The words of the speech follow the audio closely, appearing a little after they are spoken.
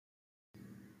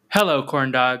Hello,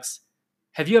 corn dogs.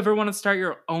 Have you ever wanted to start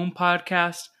your own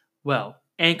podcast? Well,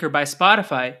 Anchor by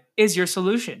Spotify is your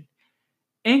solution.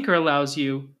 Anchor allows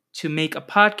you to make a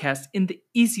podcast in the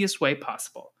easiest way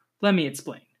possible. Let me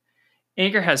explain.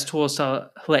 Anchor has tools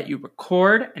to let you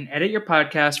record and edit your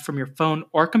podcast from your phone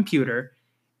or computer.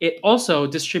 It also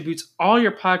distributes all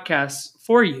your podcasts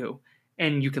for you,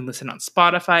 and you can listen on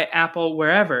Spotify, Apple,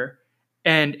 wherever,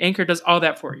 and Anchor does all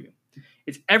that for you.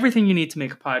 It's everything you need to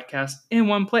make a podcast in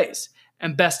one place.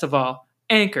 And best of all,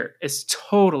 Anchor is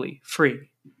totally free.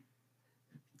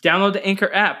 Download the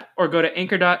Anchor app or go to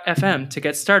anchor.fm to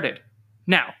get started.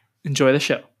 Now, enjoy the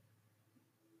show.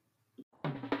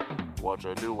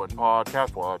 Whatcha doing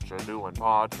podcast, whatcha doing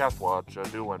podcast, whatcha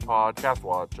doing podcast,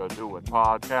 whatcha doing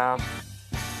podcast.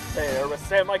 They're a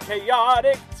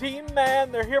semi-chaotic team, man.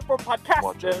 They're here for podcasting.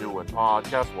 Whatcha doing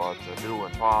podcast, whatcha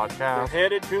doing podcast. They're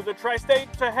headed to the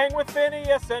tri-state to hang with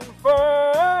Phineas and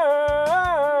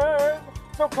Ferb.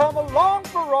 So come along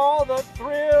for all the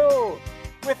thrill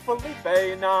with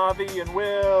Felipe, Navi, and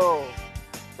Will.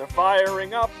 They're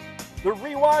firing up the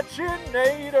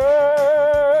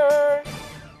Rewatchinator.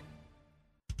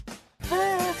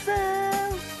 This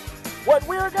is what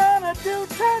we're gonna do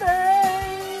today.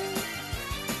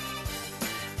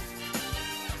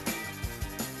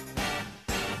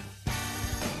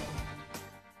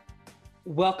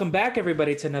 Welcome back,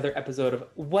 everybody, to another episode of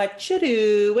Whatcha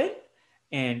Doin'?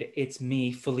 And it's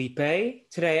me, Felipe.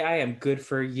 Today, I am good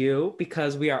for you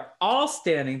because we are all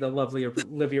standing the lovely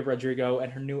Olivia Rodrigo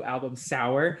and her new album,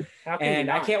 Sour. And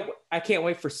I can't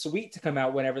wait for Sweet to come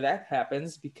out whenever that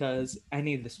happens because I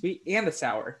need the sweet and the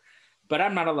sour. But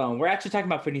I'm not alone. We're actually talking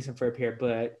about Phineas and Ferb here,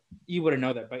 but you wouldn't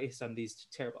know that based on these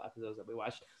terrible episodes that we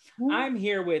watched. I'm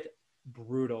here with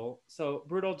Brutal. So,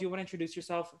 Brutal, do you want to introduce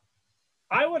yourself?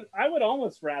 I would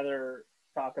almost rather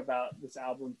talk about this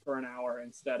album for an hour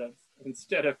instead of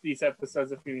these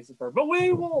episodes of Phineas and Ferb. But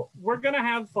we're gonna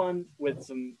have fun with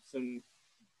some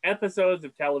episodes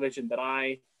of television that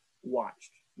I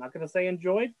watched. I'm not gonna say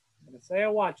enjoyed. I'm gonna say I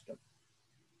watched them.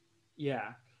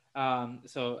 Yeah.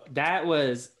 So that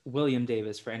was William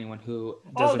Davis for anyone who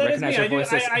doesn't recognize your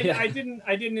voices. I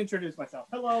didn't introduce myself.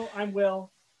 Hello, I'm Will.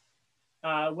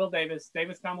 Will Davis,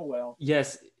 comma Will.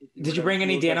 Yes. Did you bring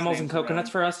any Danimals and coconuts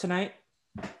for us tonight?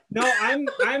 No, I'm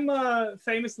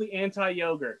famously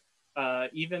anti-yogurt.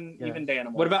 Even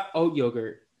Danimals. What about oat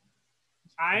yogurt?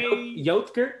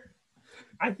 Yogurt?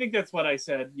 I think that's what I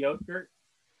said. Yogurt.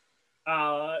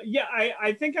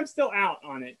 I think I'm still out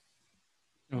on it.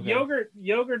 Okay.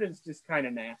 Yogurt is just kind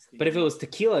of nasty. But if it was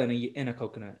tequila in a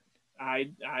coconut,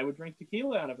 I would drink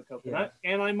tequila out of a coconut,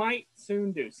 and I might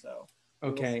soon do so.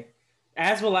 Okay.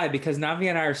 As will I, because Navi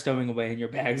and I are stowing away in your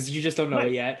bags. You just don't know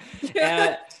it yet.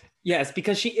 Yes,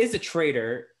 because she is a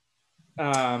traitor.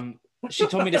 She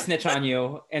told me to snitch on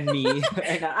you and me.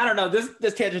 And I don't know,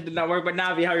 this tangent did not work, but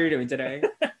Navi, how are you doing today?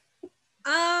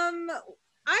 I'm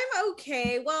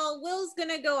okay. Well, Will's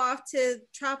gonna go off to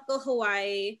tropical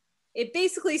Hawaii. It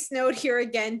basically snowed here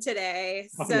again today.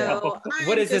 So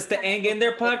what is this, the Ang in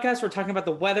There podcast? We're talking about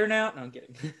the weather now? No, I'm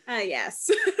kidding.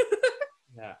 Yes.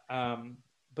 Yeah.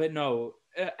 But no,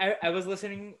 I was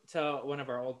listening to one of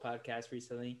our old podcasts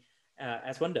recently,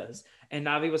 as one does, and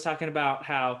Navi was talking about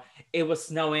how it was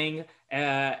snowing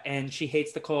and she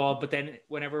hates the cold, but then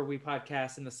whenever we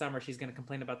podcast in the summer, she's going to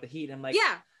complain about the heat. I'm like,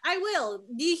 yeah, I will.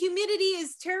 The humidity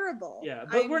is terrible. Yeah,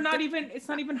 but it's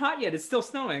not even hot yet. It's still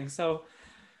snowing. So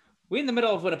we're in the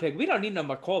middle of Winnipeg. We don't need no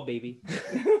more cold, baby.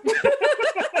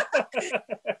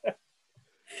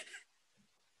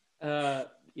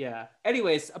 Yeah.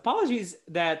 Anyways, apologies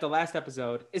that the last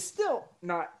episode is still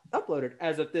not uploaded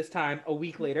as of this time, a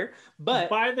week later. But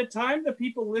by the time the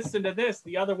people listen to this,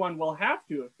 the other one will have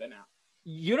to have been out.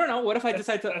 You don't know. What if I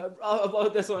decide to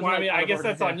upload this one? Well, I mean, I guess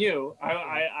that's on you.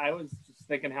 I was just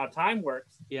thinking how time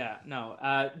works. Yeah.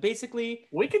 No. Basically,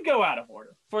 we could go out of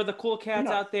order. For the cool cats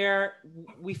out there,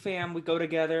 we go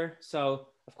together. So,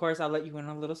 of course, I'll let you in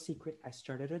on a little secret. I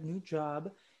started a new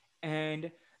job, and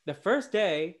the first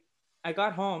day I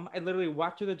got home, I literally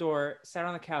walked through the door, sat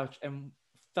on the couch, and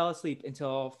fell asleep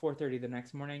until 4:30 the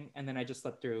next morning, and then I just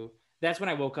slept through. That's when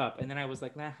I woke up, and then I was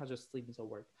like, nah, I'll just sleep until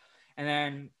work. And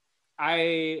then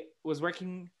I was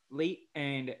working late,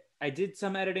 and I did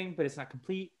some editing, but it's not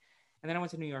complete. And then I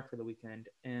went to New York for the weekend,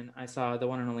 and I saw the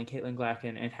one and only Caitlin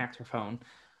Glacken and hacked her phone.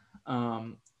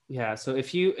 Yeah, so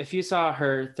if you saw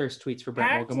her thirst tweets for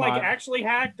Brent Wolgamott, like actually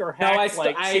hacked, or hacked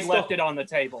she left it on the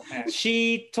table? Hacked.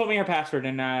 She told me her password,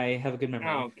 and I have a good memory.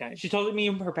 Oh, okay. She told me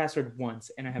her password once,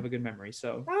 and I have a good memory.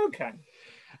 So okay.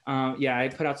 Yeah, I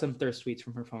put out some thirst tweets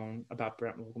from her phone about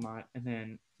Brent Wolgamott, and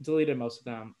then deleted most of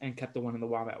them and kept the one in the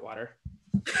Wombat water.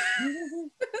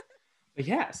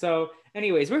 Yeah. So,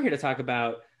 anyways, we're here to talk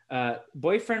about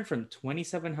Boyfriend from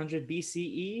 2700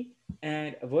 BCE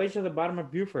and Voyage to the Bottom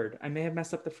of Buford. I may have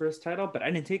messed up the first title, but I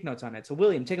didn't take notes on it. So,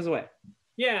 William, take us away.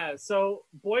 Yeah, so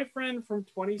Boyfriend from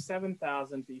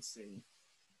 27,000 BC.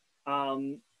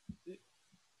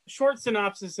 Short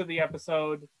synopsis of the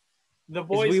episode. The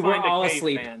boys we were find all a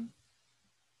asleep. caveman.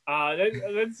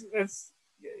 That's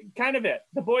kind of it.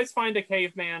 The boys find a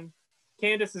caveman.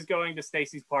 Candace is going to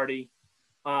Stacy's party.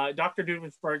 Dr.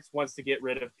 Doofenshmirtz wants to get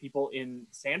rid of people in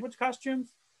sandwich costumes,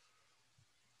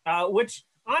 which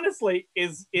honestly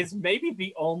is maybe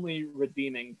the only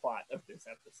redeeming plot of this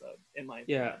episode, in my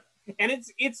opinion. Yeah. And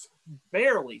it's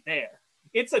barely there.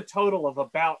 It's a total of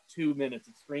about 2 minutes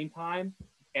of screen time,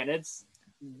 and it's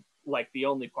like the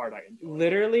only part I enjoy.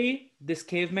 Literally, this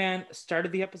caveman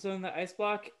started the episode in the ice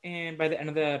block, and by the end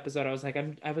of the episode, I was like,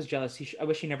 I was jealous. I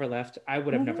wish he never left. I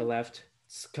would have never left.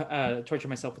 Torture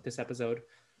myself with this episode.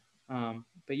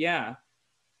 But yeah,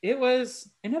 it was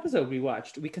an episode we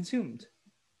watched, we consumed.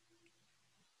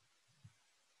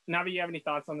 Navi, you have any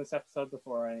thoughts on this episode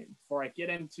before I get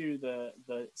into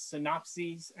the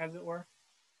synopses, as it were?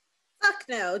 Fuck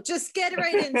no, just get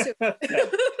right into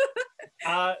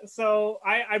it. So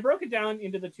I broke it down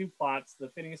into the two plots: the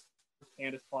Phineas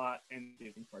Candace plot and the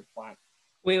Doofenshmirtz plot.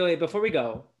 Wait, before we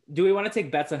go, do we want to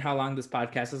take bets on how long this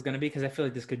podcast is going to be? Because I feel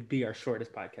like this could be our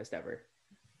shortest podcast ever.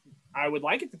 I would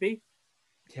like it to be.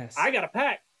 Yes. I got a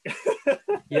pack.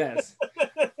 Yes.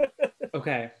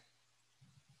 Okay.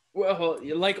 Well,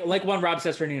 like one Rob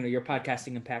says for Nino, you're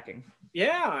podcasting and packing.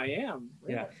 Yeah, I am.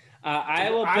 Really. Yeah. I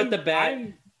will put the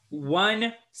bet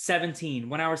 1:17.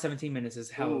 1 hour 17 minutes is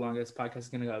how long this podcast is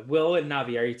going to go. Will and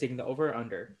Navi, are you taking the over or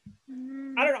under?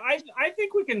 I don't know. I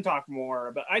think we can talk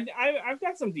more, but I've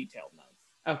got some detailed notes.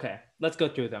 Okay, let's go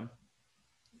through them.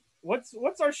 What's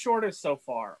our shortest so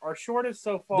far? Our shortest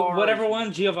so far. Whatever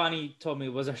one Giovanni told me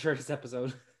was our shortest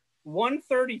episode.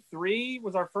 133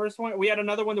 was our first one. We had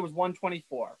another one that was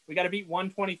 124. We got to beat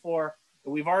 124.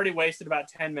 We've already wasted about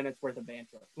 10 minutes worth of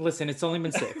banter. Listen, it's only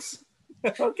been 6.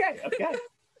 Okay.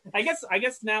 I guess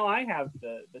now I have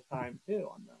the time too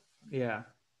on the yeah.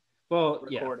 Well,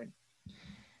 recording.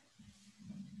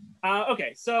 Yeah.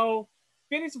 Okay, so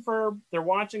Phineas and Ferb, they're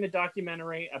watching a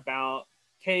documentary about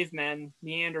cavemen,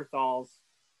 Neanderthals,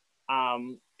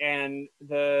 and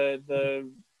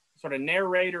the sort of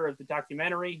narrator of the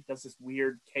documentary does this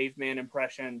weird caveman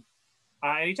impression,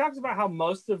 and he talks about how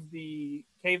most of the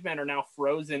cavemen are now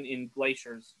frozen in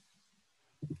glaciers,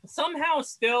 somehow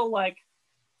still like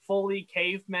fully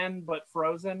cavemen but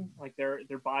frozen, like their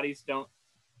bodies don't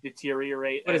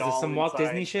deteriorate. What is this? Some inside. Walt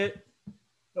Disney shit?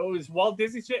 Oh, it was Walt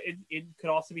Disney shit. It could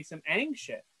also be some Aang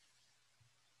shit.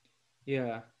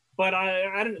 Yeah. But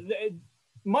I don't.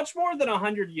 Much more than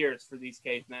 100 years for these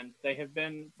cavemen. They have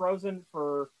been frozen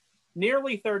for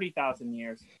nearly 30,000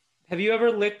 years. Have you ever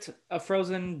licked a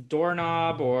frozen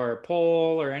doorknob or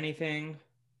pole or anything?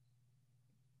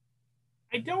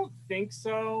 I don't think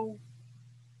so.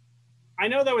 I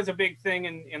know that was a big thing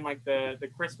in like the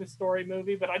Christmas Story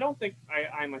movie, but I don't think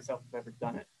I myself have ever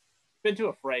done it. Been too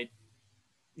afraid.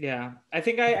 Yeah, I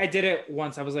think I did it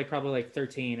once. I was like probably like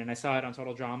 13, and I saw it on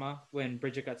Total Drama when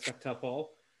Bridget got stuck to a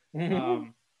pole.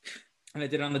 And I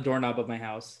did it on the doorknob of my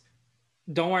house.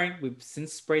 Don't worry, we've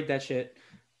since sprayed that shit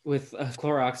with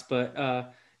Clorox,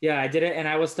 but yeah, I did it and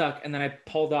I was stuck, and then I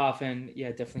pulled off, and yeah,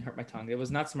 it definitely hurt my tongue. It was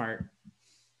not smart.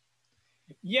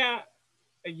 Yeah.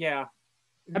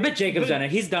 I bet Jacob's done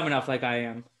it. He's dumb enough like I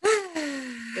am.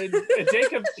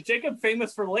 Jacob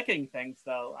famous for licking things,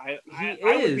 though. I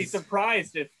would be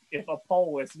surprised if a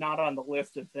pole was not on the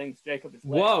list of things Jacob is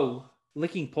licking. Whoa,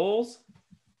 licking poles?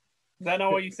 Is that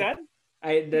not what you said?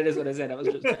 That is what I said. I was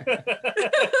just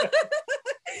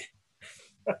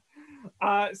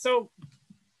so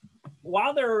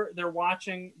while they're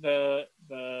watching the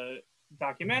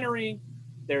documentary,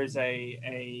 there's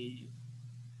a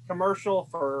commercial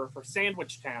for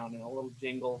Sandwich Town and a little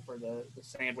jingle for the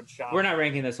sandwich shop. We're not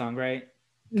ranking this song, right?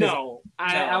 No.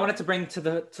 I wanted to bring to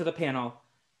the panel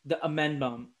the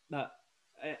amendment.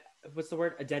 What's the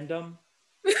word? Addendum?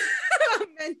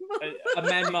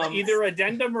 Amendment. Either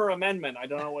addendum or amendment. I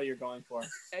don't know what you're going for.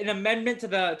 An amendment to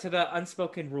the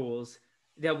unspoken rules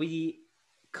that we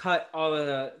cut all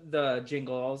of the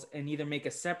jingles and either make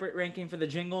a separate ranking for the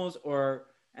jingles or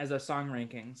as our song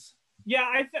rankings. Yeah,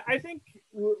 I think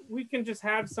we can just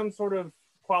have some sort of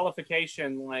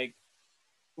qualification. Like,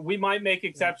 we might make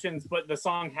exceptions, but the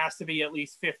song has to be at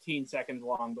least 15 seconds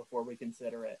long before we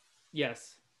consider it.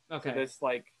 Yes. Okay. So this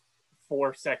like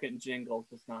 4-second jingle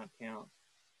does not count.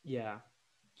 Yeah.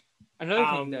 Another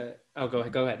thing that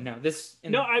go ahead. No,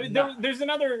 there's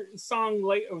another song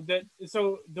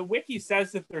so the wiki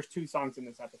says that there's 2 songs in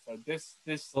this episode.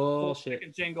 This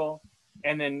bullshit jingle,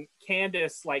 and then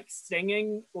Candace like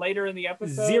singing later in the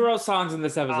episode. 0 songs in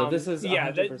this episode. This is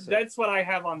 100%. That's what I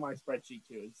have on my spreadsheet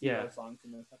too. Is 0 songs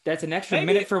in this episode. That's an extra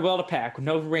minute for Will to pack.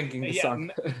 No ranking the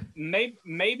song.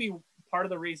 maybe part of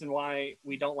the reason why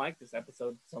we don't like this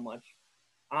episode so much.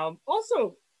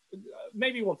 Also,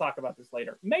 maybe we'll talk about this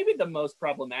later. Maybe the most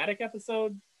problematic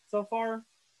episode so far.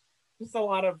 Just a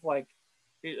lot of like,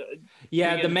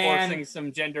 the man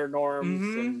some gender norms.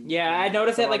 Mm-hmm. I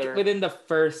noticed that like within the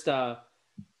first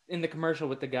in the commercial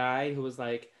with the guy who was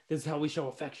like, "This is how we show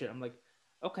affection." I'm like,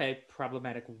 okay,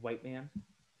 problematic white man.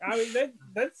 I mean,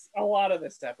 that's a lot of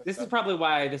this episode. This is probably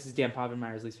why this is Dan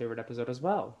Povenmire's least favorite episode as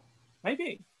well.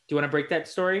 Maybe. Do you want to break that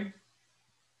story?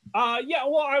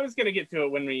 Well, I was gonna get to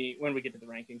it when we get to the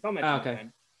rankings. I'll mention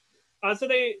it then. So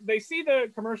they see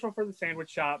the commercial for the sandwich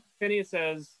shop. Phineas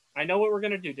says, "I know what we're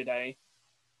gonna do today."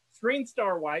 Screen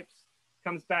Star wipes,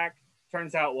 comes back.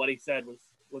 Turns out what he said was,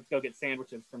 "Let's go get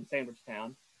sandwiches from Sandwich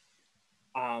Town."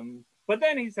 But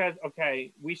then he says,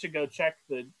 "Okay, we should go check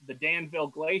the Danville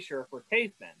Glacier for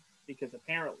cavemen because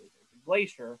apparently there's a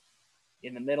glacier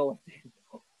in the middle of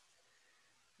Danville."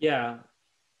 Yeah.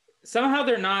 Somehow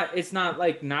it's not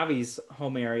like Navi's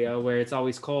home area where it's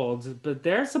always cold, but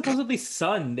there's supposedly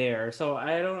sun there. So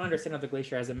I don't understand how the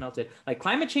glacier hasn't melted. Like,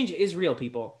 climate change is real,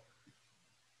 people.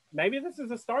 Maybe this is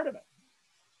the start of it.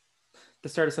 The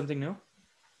start of something new?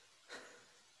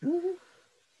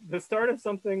 The start of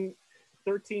something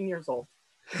 13 years old.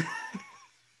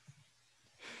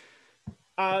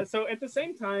 So at the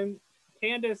same time,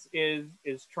 Candace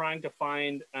is trying to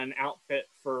find an outfit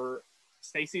for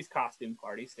Stacy's costume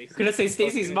party. I was gonna say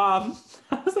Stacy's mom.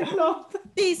 I was like, no.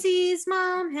 Stacy's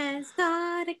mom has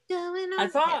got it going on. I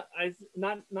thought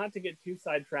not to get too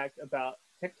sidetracked about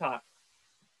TikTok,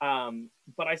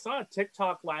 but I saw a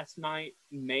TikTok last night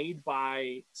made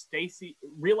by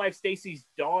real life Stacy's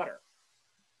daughter,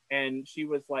 and she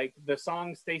was like, the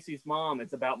song "Stacy's Mom"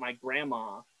 it's about my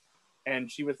grandma,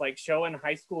 and she was like showing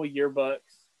high school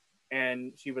yearbooks.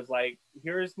 And she was like,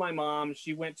 "Here's my mom.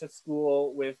 She went to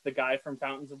school with the guy from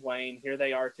Fountains of Wayne. Here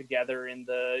they are together in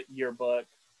the yearbook.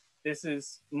 This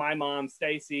is my mom,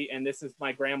 Stacy, and this is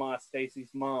my grandma,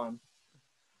 Stacy's mom."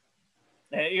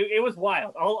 It was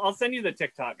wild. I'll send you the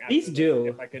TikTok. Please do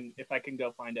if I can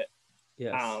go find it.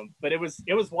 Yes. But it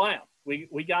was wild.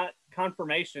 We got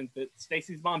confirmation that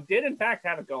Stacy's mom did in fact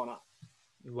have it going on.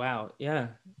 Wow. Yeah.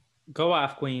 Go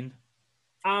off, Queen.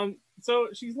 So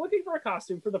she's looking for a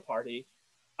costume for the party,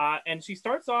 and she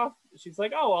starts off. She's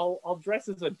like, "Oh, I'll dress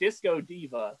as a disco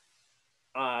diva,"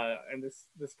 and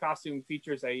this costume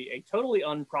features a totally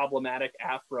unproblematic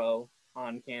afro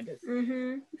on Candace.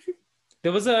 Mm-hmm.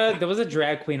 There was a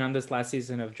drag queen on this last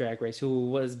season of Drag Race who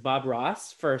was Bob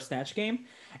Ross for Snatch Game,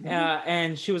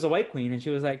 and she was a white queen, and she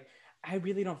was like, "I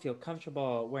really don't feel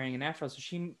comfortable wearing an afro," so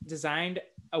she designed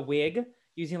a wig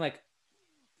using like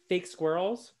fake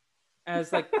squirrels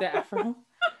as like the afro.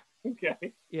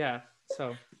 Okay. Yeah.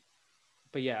 So,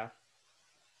 but yeah.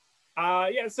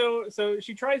 So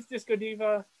she tries Disco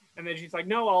Diva, and then she's like,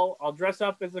 "No, I'll dress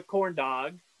up as a corn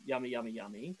dog." Yummy, yummy,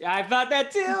 yummy. Yeah, I thought that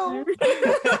too.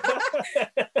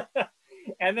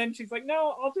 And then she's like,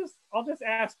 "No, I'll just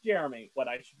ask Jeremy what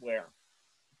I should wear."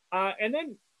 And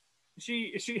then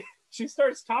she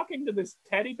starts talking to this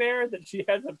teddy bear that she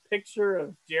has a picture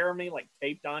of Jeremy like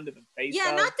taped onto the face.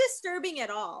 Yeah, not disturbing at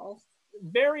all.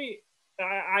 Very.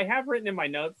 I have written in my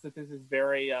notes that this is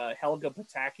very Helga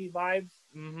Pataki vibes,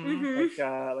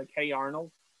 like Hey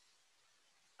Arnold.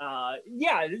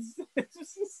 Yeah, it's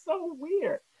just so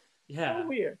weird. Yeah, so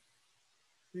weird.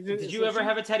 Did you ever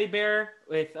have a teddy bear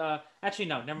with? Actually,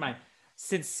 no, never mind.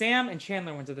 Since Sam and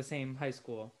Chandler went to the same high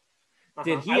school,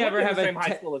 did he ever have the same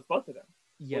high school as both of them?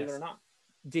 Yes. Believe it or not.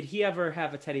 Did he ever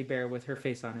have a teddy bear with her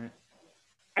face on it?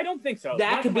 I don't think so.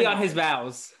 That could be on his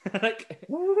vows. Like,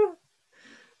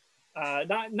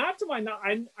 not to my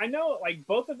knowledge. I know like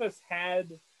both of us had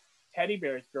teddy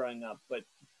bears growing up, but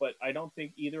I don't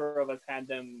think either of us had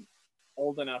them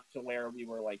old enough to where we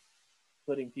were like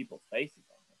putting people's faces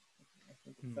on them. I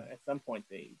think at some point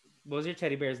they. What was your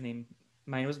teddy bear's name?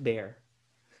 Mine was Bear.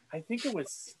 I think it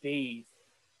was Steve.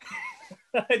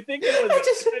 I think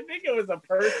it was a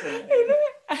person.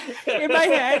 In my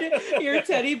head, your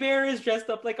teddy bear is dressed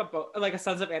up like a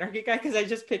Sons of Anarchy guy because I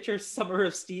just picture Summer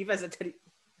of Steve as a teddy.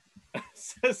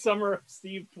 Summer of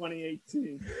Steve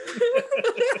 2018.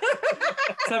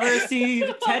 Summer of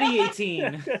Steve Teddy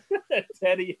 18.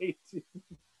 Teddy 18.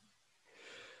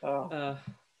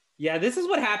 Yeah, this is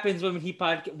what happens when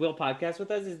will podcast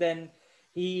with us. Is then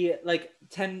he like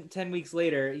 10 weeks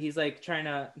later, he's like trying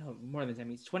to, no, more than 10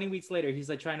 weeks, 20 weeks later, he's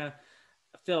like trying to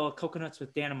fill coconuts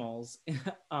with Danimals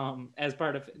as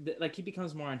part of, like, he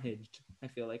becomes more unhinged, I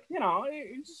feel like. You know,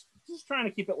 just trying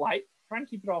to keep it light, trying to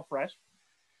keep it all fresh.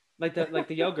 Like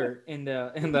the yogurt in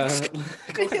the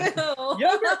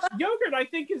Yogurt, I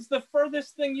think, is the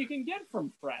furthest thing you can get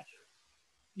from fresh.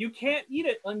 You can't eat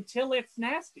it until it's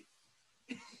nasty.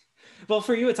 Well,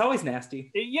 for you, it's always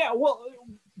nasty. Yeah, well,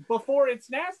 before it's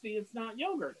nasty, it's not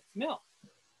yogurt, it's milk.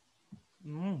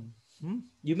 Mm-hmm.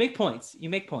 You make points.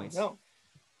 No.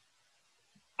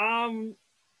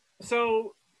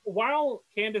 So while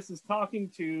Candace is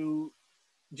talking to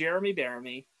Jeremy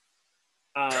Bearimy,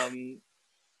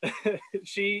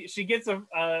 she gets a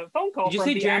phone call. Did you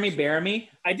say Jeremy Bearimy?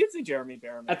 I did say Jeremy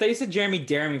Bearimy. I thought you said Jeremy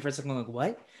Bearimy for a second. I'm like,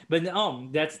 what? But no,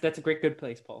 that's a good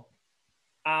place, Paul.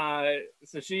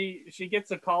 So she gets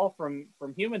a call from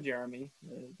human Jeremy,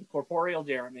 the corporeal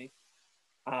Jeremy,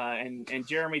 and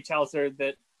Jeremy tells her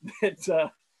that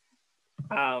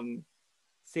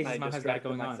Stacey's mom has got it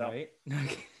going on, right?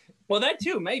 Well, that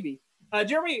too, maybe.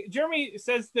 Jeremy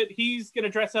says that he's gonna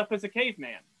dress up as a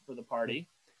caveman for the party.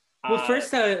 Well,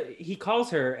 first he calls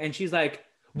her and she's like,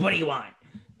 "What do you want?"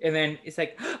 And then it's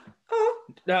like,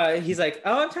 he's like,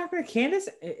 "Oh, I'm talking to Candace,"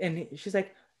 and she's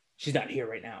like, "She's not here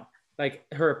right now." Like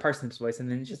her parson's voice, and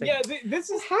then she's like, "Yeah, this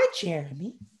is hi,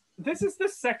 Jeremy." This is the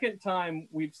second time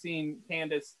we've seen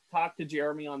Candace talk to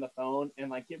Jeremy on the phone and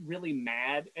like get really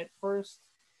mad at first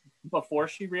before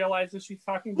she realizes she's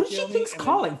talking to Jeremy. What do you think's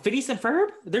calling? Phineas and Ferb?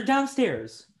 They're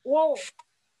downstairs. Well,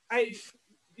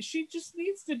 she just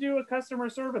needs to do a customer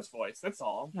service voice. That's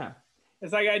all. Yeah.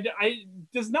 It's like I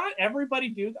does not everybody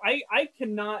do. I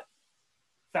cannot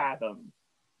fathom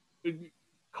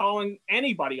calling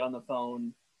anybody on the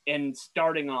phone and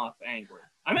starting off angry.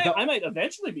 I might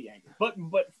eventually be angry, but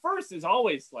first is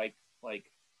always like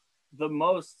the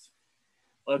most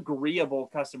agreeable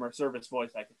customer service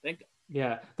voice I could think of.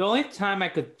 Yeah, the only time I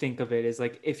could think of it is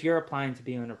like if you're applying to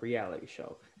be on a reality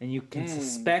show and you can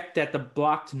suspect that the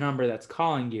blocked number that's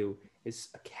calling you is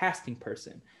a casting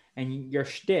person, and your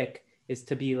shtick is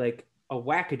to be like a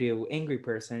wackadoo angry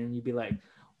person, and you'd be like,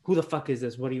 "Who the fuck is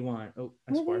this? What do you want?" Oh,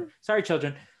 I swore. Sorry,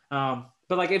 children. But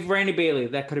like if Randy Bailey,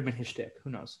 that could have been his shtick. Who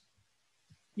knows?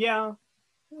 Yeah,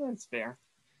 that's fair.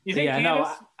 You think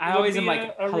I always am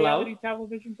like, a hello? reality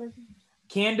television person?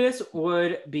 Candace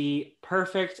would be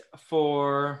perfect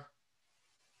for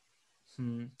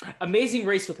Amazing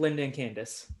Race with Linda and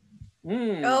Candace.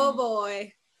 Oh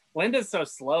boy. Linda's so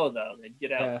slow though. They'd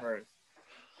get out first.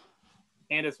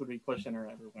 Candace would be pushing her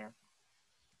everywhere.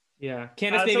 Yeah.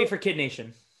 Candace maybe for Kid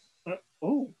Nation.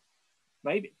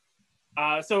 Maybe.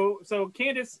 So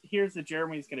Candace hears that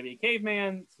Jeremy's going to be a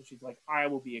caveman, so she's like, I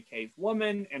will be a cave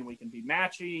woman, and we can be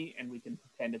matchy, and we can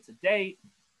pretend it's a date,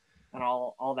 and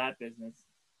all that business.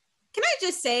 Can I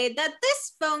just say that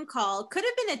this phone call could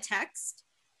have been a text?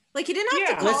 Like, you didn't have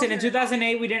to call Listen, her. in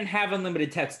 2008, we didn't have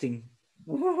unlimited texting.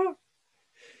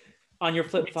 On your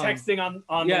flip phone. Texting on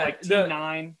like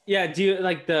T9. Yeah, do you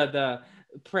like the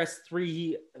press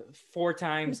 4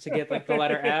 times to get like the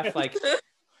letter F? Like...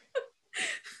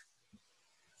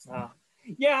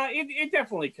 Yeah, it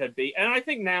definitely could be, and I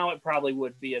think now it probably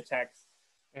would be a text.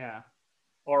 Yeah.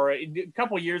 Or a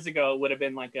couple years ago, it would have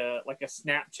been like a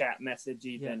Snapchat message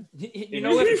even. Yeah. You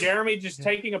know what? Jeremy just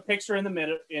taking a picture in the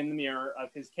mirror of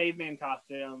his caveman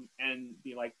costume and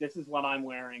be like, "This is what I'm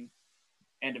wearing."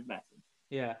 End of message.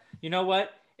 Yeah. You know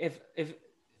what? If it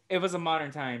was a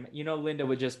modern time, Linda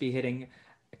would just be hitting,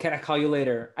 "Can I call you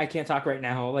later? I can't talk right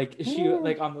now." Like she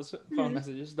like on those phone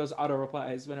messages, those auto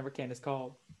replies whenever Candace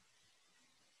called.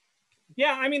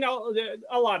 Yeah, I mean,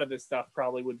 a lot of this stuff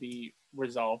probably would be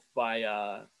resolved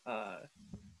by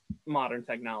modern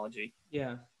technology.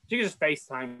 Yeah, you could just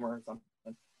FaceTime her or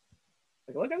something.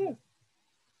 Like, look at this.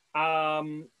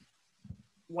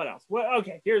 What else? Well,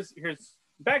 okay, here's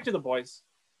back to the boys.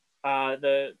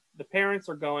 The parents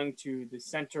are going to the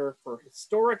Center for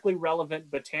Historically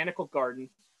Relevant Botanical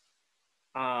Gardens.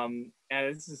 And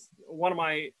this is one of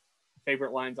my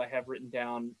favorite lines I have written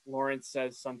down. Lawrence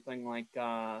says something like,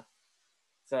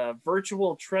 it's a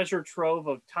virtual treasure trove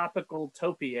of topical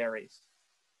topiaries.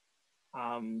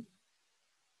 But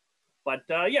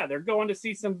they're going to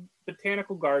see some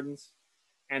botanical gardens,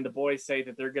 and the boys say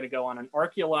that they're going to go on an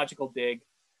archaeological dig.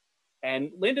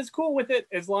 And Linda's cool with it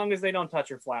as long as they don't touch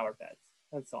her flower beds.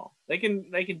 That's all. They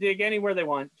can dig anywhere they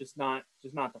want, just not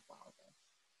the flower bed.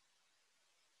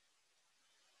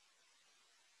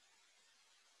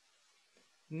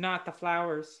 Not the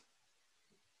flowers.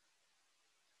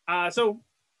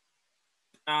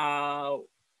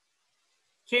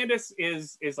 Candace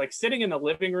is like sitting in the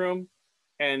living room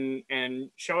and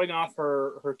showing off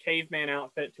her caveman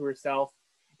outfit to herself.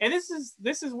 And this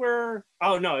is where,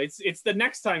 oh no, it's the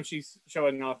next time she's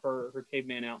showing off her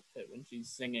caveman outfit when she's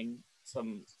singing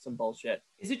some bullshit.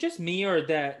 Is it just me, or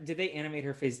did they animate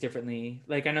her face differently?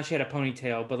 Like, I know she had a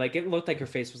ponytail, but like it looked like her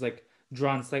face was like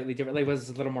drawn slightly different. Like, it was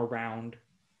a little more round.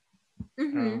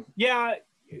 Yeah,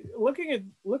 looking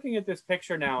at this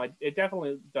picture now, it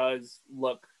definitely does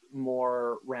look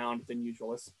more round than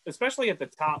usual, especially at the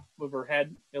top of her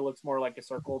head. It looks more like a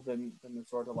circle than the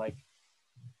sort of like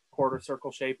quarter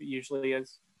circle shape it usually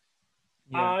is.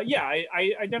 Yeah,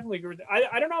 I definitely agree with that.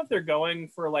 I don't know if they're going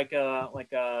for like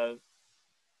a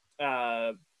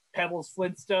Pebbles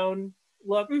Flintstone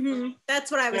look.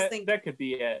 That's what I was thinking. That could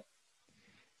be it.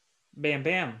 Bam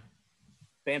bam.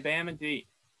 Bam bam indeed.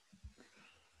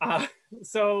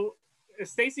 So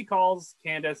Stacy calls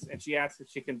Candace and she asks if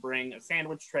she can bring a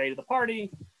sandwich tray to the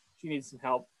party. She needs some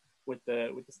help with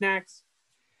the snacks.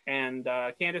 And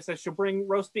Candace says she'll bring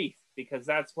roast beef because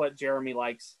that's what Jeremy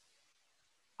likes.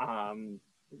 And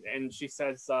she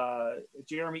says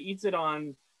Jeremy eats it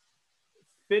on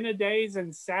Phineas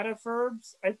and Ferb,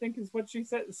 I think is what she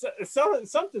said. So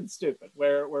something stupid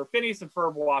where Phineas and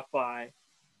Ferb walk by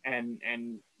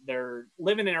and they're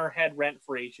living in her head rent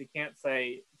free. She can't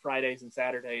say Fridays and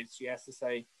Saturdays. She has to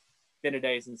say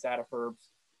Phineas and Ferb.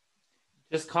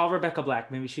 Just call Rebecca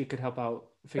Black. Maybe she could help out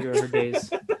figure out her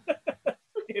days.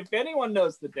 If anyone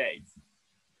knows the days,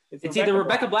 it's either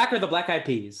Rebecca Black or the Black Eyed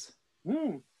Peas.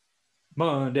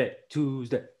 Monday,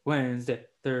 Tuesday, Wednesday,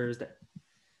 Thursday.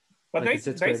 But like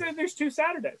they said there's 2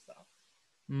 Saturdays though.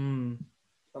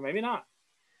 So maybe not.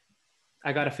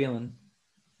 I got a feeling.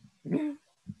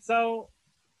 So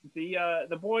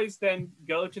the boys then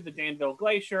go to the Danville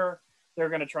Glacier. They're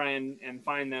going to try and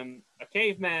find them a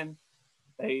caveman.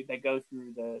 They go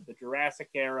through the Jurassic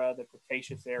era, the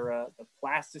Cretaceous era, the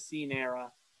Pleistocene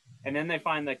era, and then they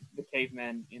find the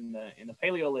cavemen in the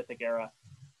Paleolithic era,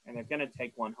 and they're going to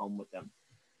take one home with them.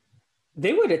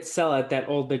 They would excel at that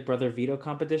old Big Brother veto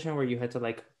competition where you had to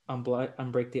like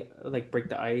break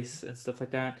the ice and stuff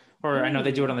like that. Or I know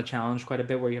they do it on the challenge quite a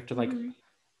bit where you have to like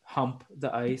hump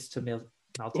the ice to melt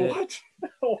it.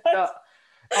 What?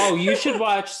 Oh, you should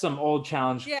watch some old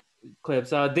challenge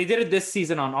clips. They did it this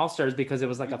season on All Stars because it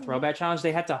was like a throwback challenge.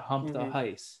 They had to hump the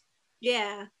ice.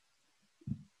 Yeah.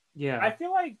 I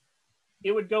feel like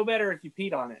it would go better if you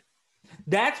peed on it.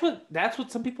 That's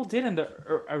what some people did in the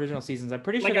original seasons. I'm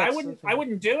pretty sure. Like I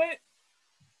wouldn't do it,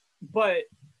 but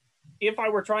if I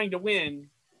were trying to win,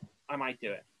 I might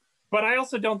do it. But I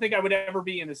also don't think I would ever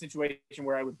be in the situation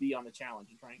where I would be on the challenge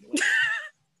and trying to win.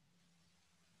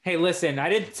 Hey, listen,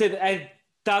 I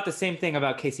thought the same thing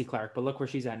about Casey Clark, but look where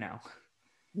she's at now.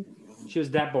 She was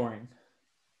that boring.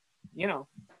 You know,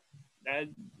 I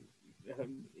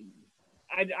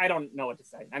don't know what to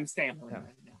say. I'm stammering right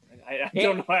now. I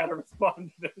don't know how to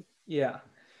respond to this. Yeah.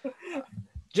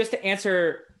 Just to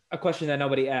answer a question that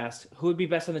nobody asked, who would be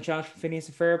best on the challenge for Phineas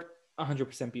and Ferb?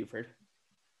 100% Buford.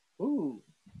 Ooh.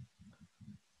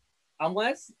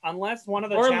 Unless one of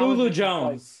the or challenges Lulu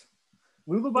Jones.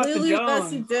 Like, Lulu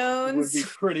Jones would be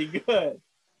pretty good.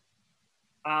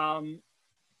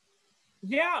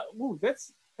 Yeah. Ooh,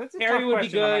 that's a Harry tough would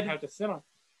question. be good. I might have to sit on.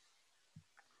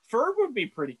 Ferb would be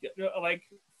pretty good. Like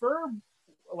Ferb,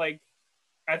 like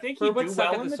I think he'd do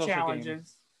well in the challenges. Game.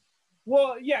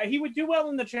 Well, yeah, he would do well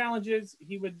in the challenges.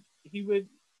 He would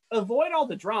avoid all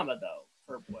the drama though.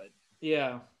 Ferb would.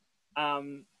 Yeah.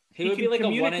 He would be like a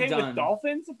one and done. With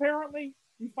dolphins, apparently.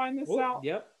 You find this out.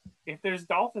 Yep. If there's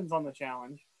dolphins on the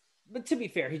challenge. But to be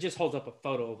fair, he just holds up a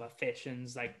photo of a fish and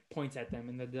like points at them,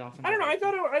 and the dolphins. I don't know. I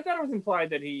thought it was implied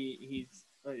that he's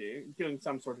doing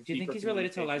some sort of. Do you think he's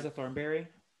related to Eliza Thornberry?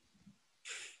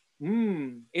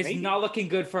 It's maybe. Not looking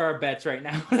good for our bets right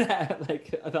now.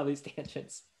 Like with all these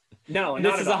tangents. No, and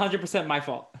this is 100% my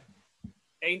fault.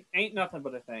 Ain't nothing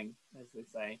but a thing, as they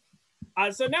say.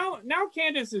 So now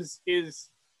Candace is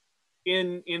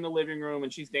in the living room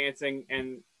and she's dancing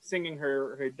and singing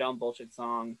her dumb bullshit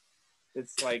song.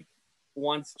 It's like,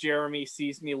 once Jeremy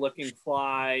sees me looking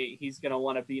fly, he's gonna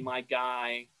want to be my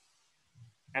guy,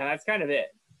 and that's kind of it.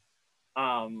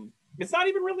 It's not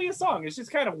even really a song. It's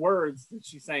just kind of words that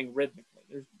she's saying rhythmically.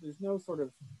 There's no sort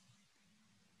of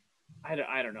I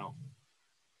don't know.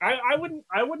 I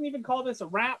wouldn't even call this a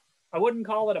rap. I wouldn't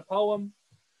call it a poem.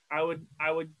 I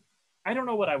don't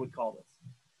know what I would call this.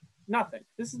 Nothing.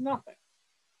 This is nothing.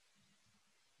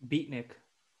 Beatnik.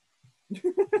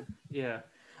 Yeah.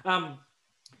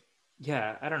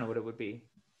 Yeah, I don't know what it would be.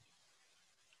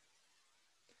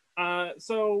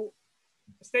 So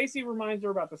Stacy reminds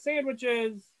her about the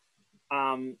sandwiches.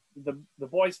 The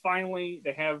boys finally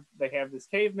they have this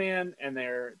caveman, and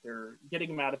they're getting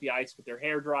him out of the ice with their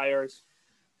hair dryers.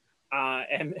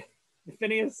 And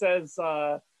Phineas says,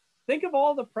 "Think of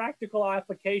all the practical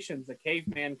applications a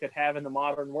caveman could have in the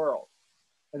modern world."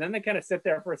 And then they kind of sit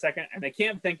there for a second, and they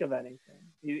can't think of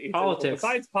anything. Politics.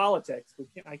 Besides politics,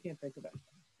 I can't think of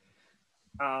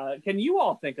anything. Can you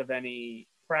all think of any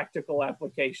practical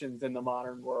applications in the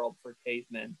modern world for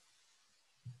cavemen?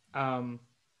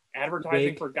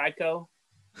 Advertising for Geico?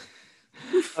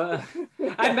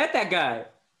 I met that guy.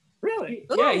 Really?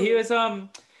 Yeah, he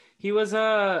was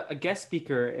a guest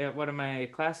speaker at one of my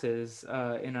classes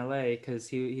in LA because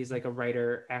he's like a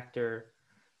writer, actor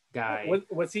guy.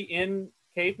 Was he in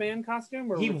caveman costume?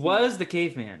 Or he was the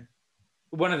caveman.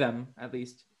 One of them, at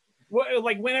least. Well,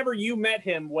 like whenever you met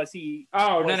him, was he?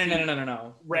 Oh,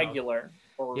 no. Regular.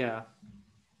 No. Or...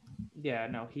 Yeah,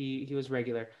 no, he was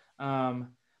regular.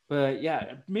 But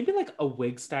yeah, maybe like a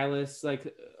wig stylist,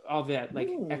 like all that like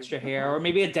extra hair, or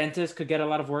maybe a dentist could get a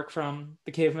lot of work from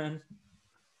the caveman.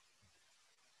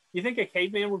 You think a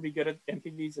caveman would be good at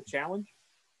MTV's A Challenge?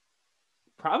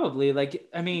 Probably. Like,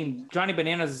 I mean, Johnny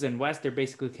Bananas and West, they're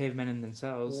basically cavemen in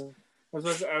themselves. Yeah.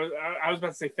 I was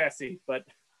about to say Fessy, but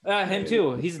him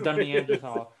too. He's done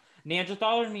Neanderthal.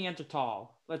 Neanderthal or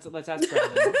Neanderthal? Let's ask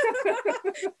Brandon.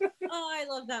 Oh, I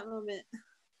love that moment.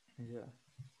 Yeah.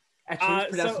 Actually, it's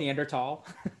pronounced Neanderthal.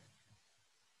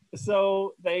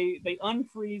 So they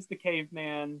unfreeze the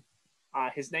caveman.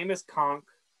 His name is Conk.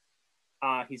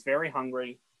 He's very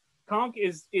hungry. Conk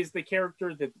is the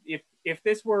character that if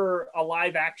this were a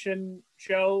live action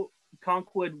show,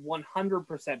 Conk would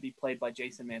 100% be played by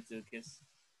Jason Mantzoukas.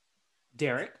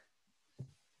 Derek,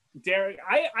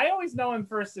 I always know him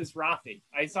first as Rafi.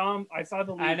 I saw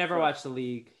the League. I never watched the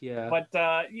League. Yeah, but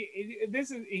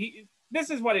this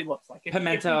is what he looks like.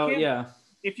 Pimento.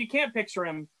 If you can't picture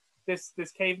him, this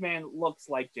caveman looks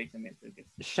like Jason Mantzoukas.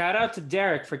 Shout out to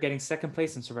Derek for getting second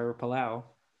place in Survivor Palau.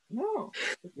 No,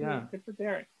 good for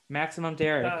Derek. Maximum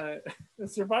Derek.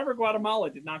 Survivor Guatemala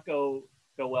did not go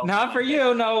well. Not for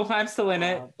you. No, I'm still in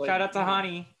it. Shout out to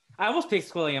Hani. I almost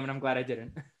picked Squilliam, and I'm glad I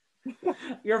didn't.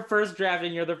 Your first draft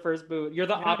and you're the first boot. You're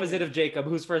the opposite of Jacob,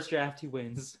 whose first draft he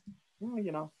wins. Well,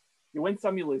 you win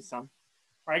some, you lose some.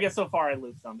 Or I guess so far I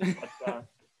lose some. But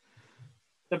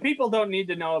the people don't need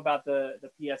to know about the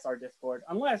PSR Discord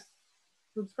unless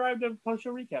subscribe to post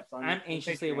show recaps on. I'm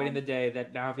anxiously awaiting the day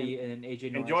that Navi and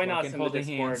AJ and join us in the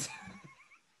Discord. Hands.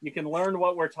 You can learn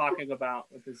what we're talking about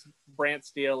with this Brant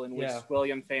Steele in which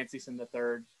William Fancyson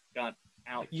III got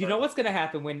out. You know what's going to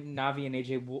happen when Navi and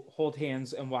AJ hold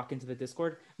hands and walk into the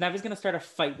Discord? Navi's going to start a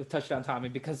fight with Touchdown Tommy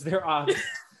because they're off.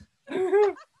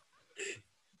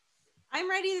 I'm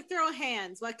ready to throw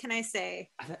hands. What can I say?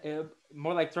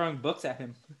 More like throwing books at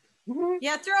him.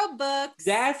 Yeah, throw books.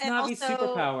 That's Navi's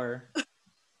superpower.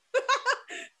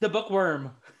 The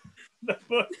bookworm. The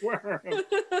bookworm.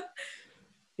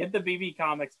 Get the BB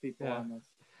Comics people on this.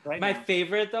 My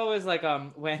favorite though is like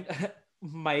when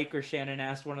Mike or Shannon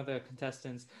asked one of the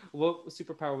contestants, "What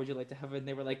superpower would you like to have?" And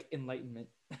they were like, "Enlightenment."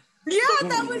 Yeah,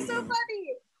 that was so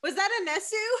funny. Was that a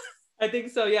Nesu? I think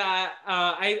so. Yeah,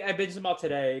 I binged them all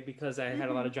today because I had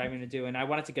a lot of driving to do, and I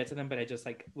wanted to get to them, but I just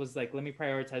was like, let me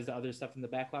prioritize the other stuff in the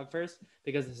backlog first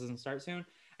because this doesn't start soon.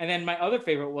 And then my other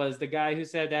favorite was the guy who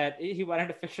said that he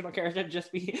wanted a fictional character to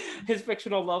just be his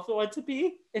fictional loved one to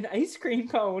be an ice cream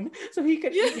cone so he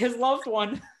could eat his loved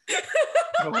one.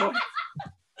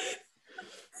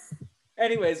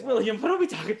 Anyways, William, what are we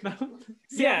talking about?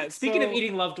 Speaking of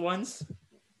eating loved ones.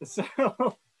 So,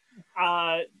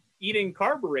 eating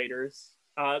carburetors.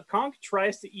 Conk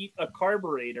tries to eat a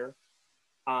carburetor.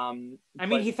 I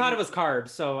mean, he thought it was carbs,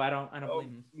 so I don't blame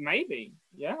him. Maybe,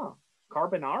 yeah,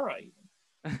 carbonara even.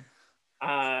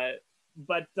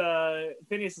 But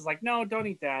Phineas is like, no, don't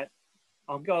eat that.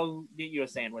 I'll go get you a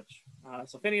sandwich.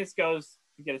 So Phineas goes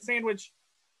to get a sandwich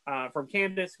from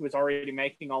Candace, who is already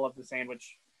making all of the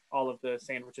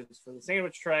sandwiches for the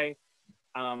sandwich tray.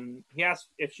 He asks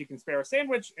if she can spare a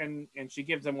sandwich, and she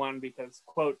gives him one because,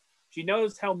 quote, she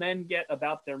knows how men get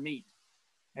about their meat.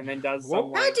 And then does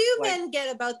some How do men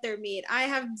get about their meat? I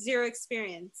have zero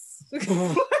experience.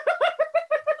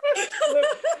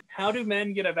 How do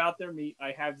men get about their meat?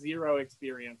 I have zero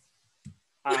experience.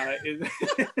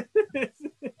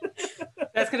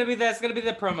 That's gonna be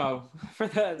the promo for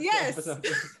the episode.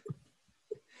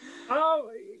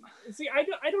 See, I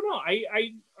don't know.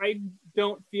 I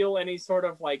don't feel any sort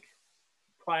of like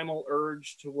primal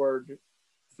urge toward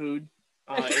food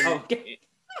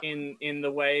in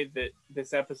the way that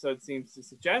this episode seems to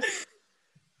suggest.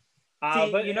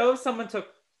 But if someone took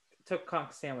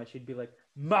Conk's sandwich, he'd be like,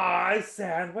 "My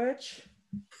sandwich."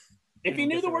 If he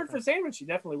knew the word for sandwich, he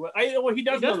definitely would. He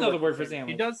does know the word for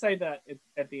sandwich. He does say that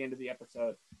at the end of the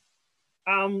episode.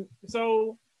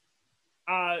 So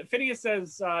Phineas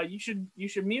says, you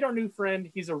should meet our new friend.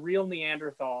 He's a real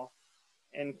Neanderthal.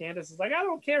 And Candace is like, I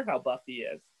don't care how buff he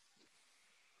is.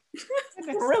 It's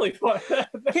really fun.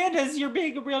 Candace, you're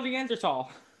being a real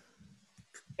Neanderthal.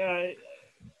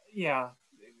 Yeah.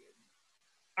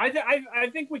 I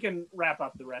think we can wrap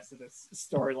up the rest of this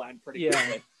storyline pretty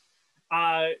quickly.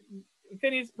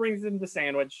 Phineas brings him the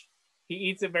sandwich. He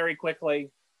eats it very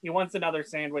quickly. He wants another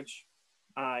sandwich.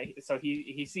 So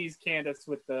he sees Candace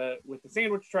with the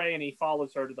sandwich tray, and he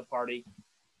follows her to the party.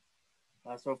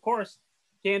 So of course,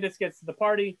 Candace gets to the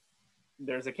party.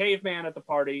 There's a caveman at the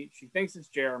party. She thinks it's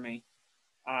Jeremy,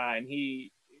 and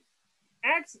he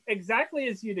acts exactly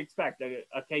as you'd expect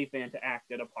a caveman to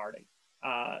act at a party.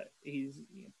 He's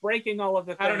breaking all of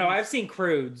the things. I don't know. I've seen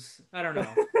Crudes. I don't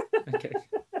know. Okay.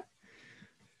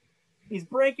 He's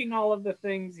breaking all of the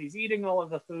things. He's eating all of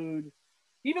the food.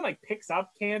 He even picks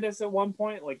up Candace at one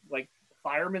point, like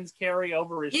fireman's carry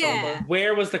over his shoulder.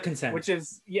 Where was the consent? Which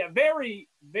is very,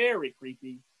 very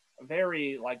creepy,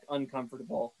 very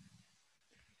uncomfortable.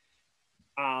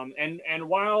 And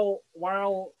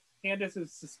while Candace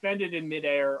is suspended in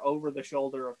midair over the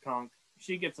shoulder of Conk,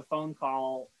 she gets a phone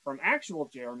call from actual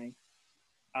Jeremy.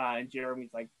 And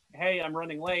Jeremy's like, "Hey, I'm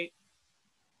running late.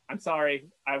 I'm sorry.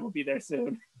 I will be there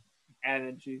soon." And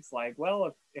then she's like,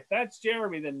 "Well, if that's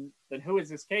Jeremy, then who is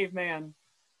this caveman?"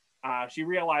 She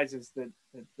realizes that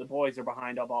the boys are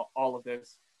behind all of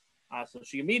this. So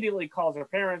she immediately calls her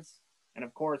parents. And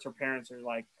of course, her parents are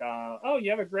like, "Oh, you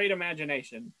have a great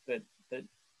imagination that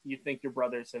you think your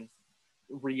brothers have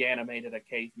reanimated a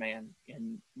caveman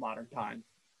in modern times."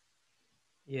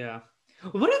 Yeah.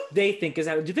 What do they think is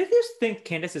that? Do they just think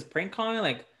Candace is prank calling?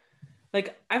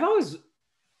 Like I've always.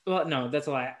 Well, no, that's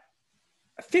a lie.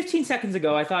 15 seconds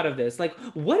ago, I thought of this.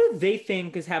 What do they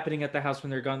think is happening at the house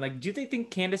when they're gone? Do they think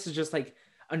Candace is just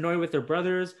annoyed with their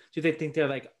brothers? Do they think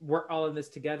they're we're all in this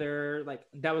together?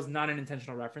 That was not an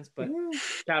intentional reference, but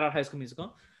shout out High School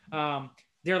Musical.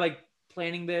 They're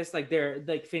planning this. They're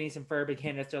Phineas and Ferb and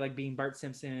Candace. They're being Bart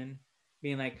Simpson,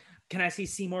 being "Can I see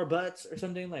Seymour Butts?" or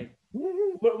something.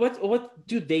 What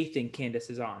do they think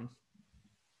Candace is on?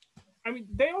 I mean,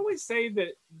 they always say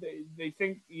that they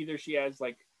think either she has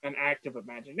an active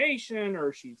imagination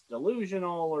or she's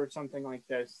delusional or something like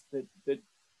this. That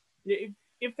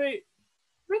if they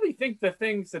really think the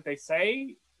things that they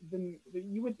say, then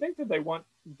you would think that they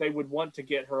would want to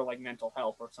get her mental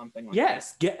help or something like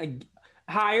that.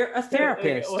 Hire a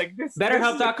therapist.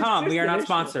 BetterHelp.com. We are not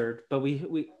sponsored, but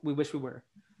we wish we were.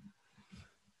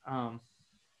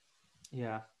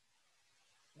 Yeah.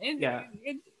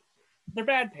 They're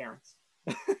bad parents.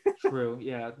 True.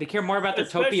 Yeah, they care more about their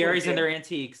topiaries and their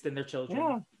antiques than their children.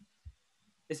 Yeah.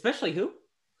 Especially who?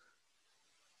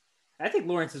 I think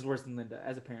Lawrence is worse than Linda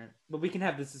as a parent, but we can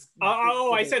have this.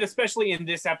 I said especially in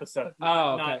this episode.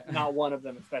 Okay. Not one of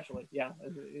them, especially. Yeah,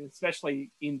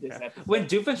 especially in this episode. When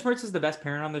Doofenshmirtz is the best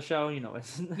parent on the show,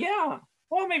 Yeah.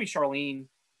 Well, maybe Charlene.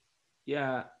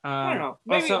 Yeah. I don't know.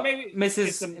 Maybe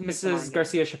Mrs.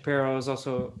 Garcia Shapiro is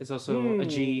also a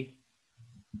G.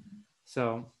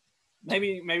 So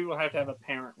maybe we'll have to have a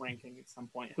parent ranking at some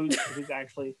point. Who's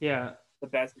actually the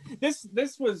best?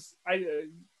 This was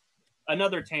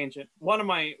another tangent. One of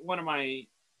my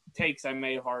takes I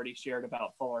may have already shared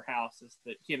about Fuller House is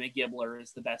that Kimmy Gibbler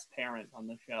is the best parent on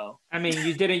the show. I mean,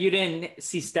 you didn't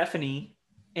see Stephanie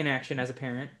in action as a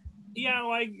parent. Yeah,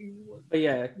 but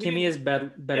yeah, Kimmy is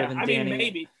better than Danny. I mean,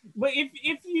 maybe. But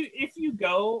if you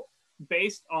go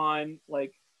based on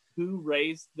who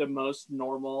raised the most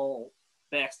normal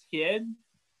best kid,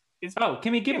 it's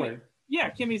Kimmy Gibbler.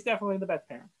 Kimmy's definitely the best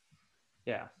parent.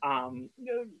 Yeah.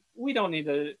 We don't need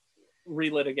to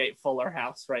relitigate Fuller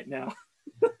House right now.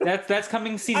 That's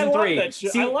coming season 3.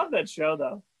 I love that show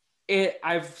though.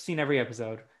 I've seen every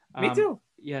episode. Me too.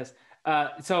 Yes.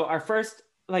 So our first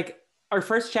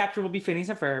chapter will be Phineas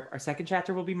and Ferb. Our second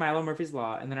chapter will be Milo Murphy's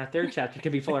Law, and then our third chapter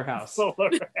can be Fuller House.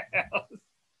 Fuller House.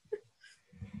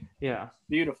 Yeah.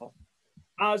 Beautiful.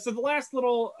 So the last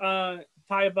little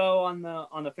tie a bow on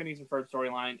the Phineas and Ferb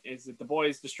storyline is that the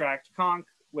boys distract Conk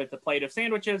with a plate of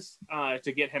sandwiches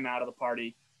to get him out of the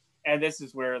party, and this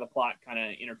is where the plot kind of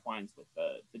intertwines with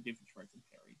the Doofenshmirtz and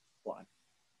Perry plot.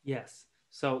 Yes.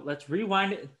 So let's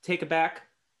rewind, take it back,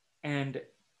 and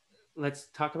let's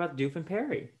talk about Doof and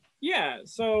Perry. Yeah.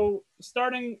 So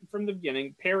starting from the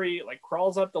beginning, Perry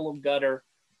crawls up the little gutter,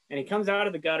 and he comes out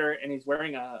of the gutter, and he's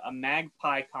wearing a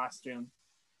magpie costume.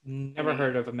 Never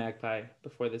heard of a magpie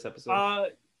before this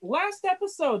episode. Last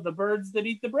episode, the birds that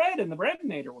eat the bread and the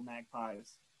breadinator were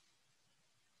magpies.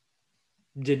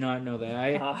 Did not know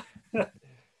that.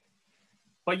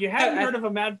 But you hadn't heard of a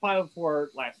magpie before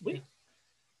last week.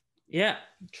 Yeah,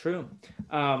 true.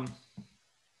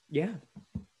 Yeah.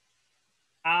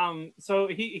 So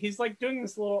he's like doing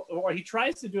this little, or he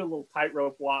tries to do a little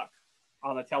tightrope walk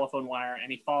on the telephone wire,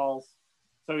 and he falls.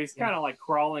 So he's kind of like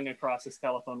crawling across this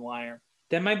telephone wire.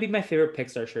 That might be my favorite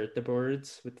Pixar shirt, the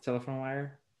birds with the telephone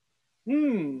wire.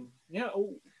 Yeah.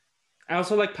 Oh. I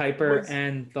also like Piper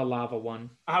and the lava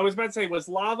one. I was about to say, was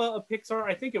Lava a Pixar?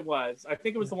 I think it was. I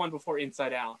think it was the one before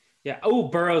Inside Out. Yeah. Oh,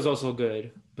 Burrow's also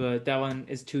good, but that one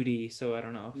is 2D, so I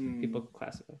don't know if people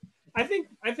classify. I think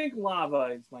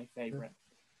Lava is my favorite.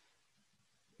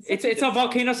 It's a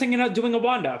volcano singing out, doing a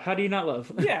wand up. How do you not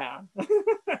love? Yeah. Do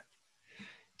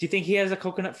you think he has a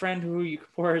coconut friend who you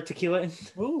could pour tequila in?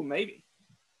 Ooh, maybe.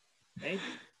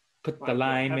 Put the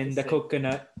lime in the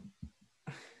coconut.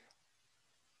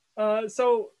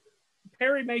 So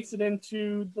Perry makes it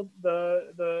into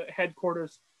the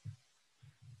headquarters,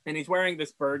 and he's wearing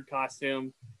this bird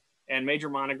costume, and Major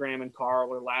Monogram and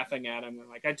Carl are laughing at him. They're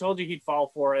like, I told you he'd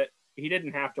fall for it. He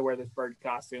didn't have to wear this bird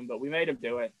costume, but we made him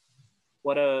do it.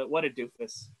 What a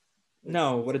doofus.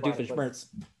 What a doofenshmirtz.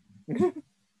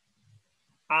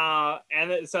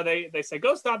 And so they say,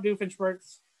 go stop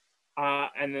Doofenshmirtz.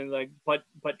 And then like, but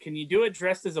can you do it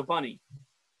dressed as a bunny?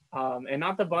 And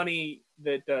not the bunny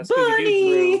that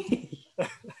Scooby-Doo drew.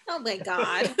 Oh my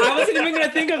god. I wasn't even going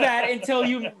to think of that until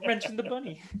you mentioned the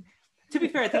bunny. To be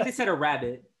fair, I think they said a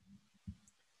rabbit.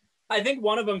 I think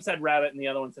one of them said rabbit and the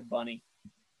other one said bunny.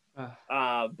 But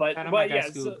yeah,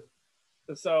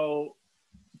 so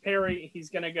Perry,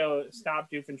 he's going to go stop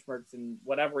Doofenshmirtz and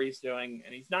whatever he's doing,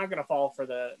 and he's not going to fall for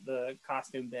the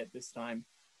costume bit this time.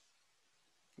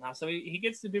 So he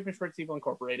gets to Doofenshmirtz Evil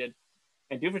Incorporated,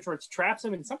 and Doofenshmirtz traps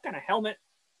him in some kind of helmet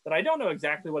that I don't know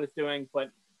exactly what it's doing,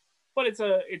 but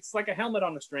it's like a helmet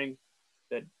on a string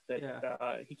that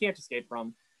he can't escape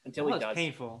from until he does. It's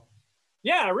painful.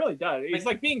 Yeah, it really does. It's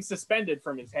like being suspended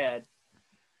from his head.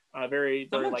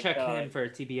 Someone check in for a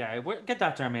TBI. Get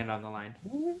Dr. Amanda on the line.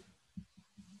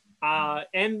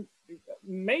 And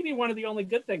maybe one of the only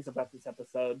good things about this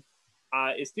episode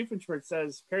is Doofenshmirtz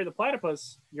says, Perry the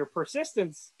Platypus, your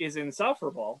persistence is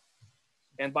insufferable.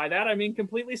 And by that, I mean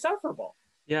completely sufferable.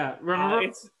 Yeah. Remember,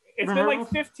 it's been like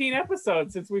 15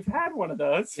 episodes since we've had one of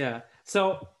those. Yeah.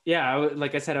 So, yeah,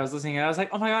 like I said, I was listening and I was like,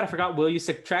 oh my God, I forgot. Will you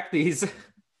subtract these?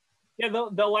 Yeah,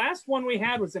 the last one we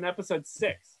had was in episode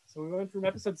 6. So we went from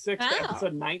episode 6 to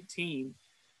episode 19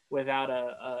 without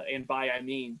and by I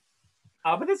mean.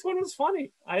 But this one was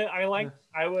funny. I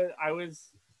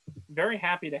was very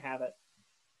happy to have it.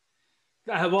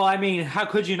 Well, I mean, how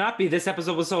could you not be? This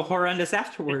episode was so horrendous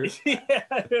afterwards. Yeah,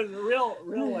 it was a real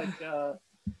like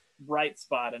bright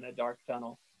spot in a dark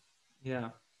tunnel. Yeah.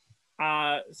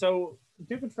 So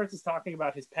Doofenshmirtz is talking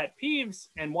about his pet peeves,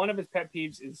 and one of his pet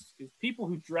peeves is people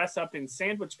who dress up in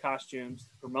sandwich costumes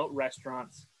to promote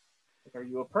restaurants. Like, are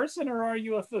you a person or are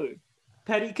you a food?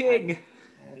 Petty King.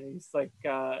 And he's like,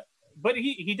 but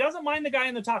he doesn't mind the guy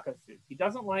in the taco suit. He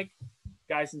doesn't like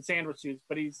guys in sandwich suits,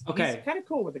 but he's kind of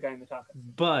cool with the guy in the taco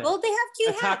suit. But they have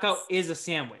cute a taco is a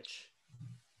sandwich.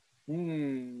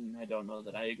 I don't know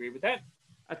that I agree with that.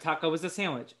 A taco is a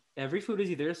sandwich. Every food is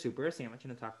either a soup or a sandwich,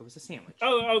 and a taco is a sandwich.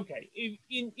 Oh, okay.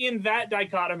 In that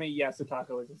dichotomy, yes, a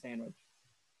taco is a sandwich.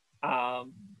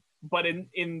 But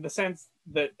in the sense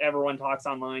that everyone talks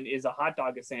online, is a hot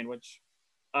dog a sandwich?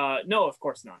 No, of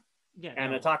course not. Yeah,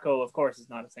 and a taco, of course, is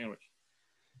not a sandwich.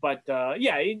 But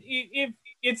yeah, if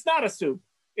it's not a soup,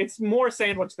 it's more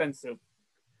sandwich than soup.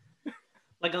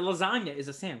 Like a lasagna is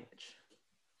a sandwich.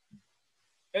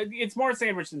 It's more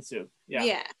sandwich than soup. Yeah.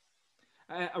 Yeah.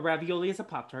 A ravioli is a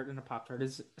Pop-Tart, and a Pop-Tart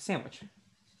is a sandwich.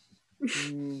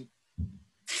 Okay,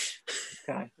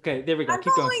 there we go. I'm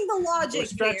Keep following going. the logic. We're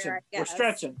stretching. Here, We're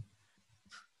stretching.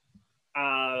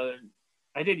 I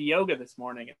did yoga this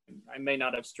morning. I may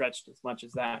not have stretched as much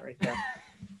as that right there.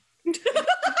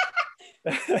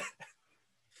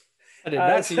 I did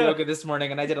not see yoga this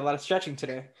morning, and I did a lot of stretching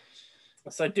today.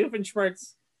 So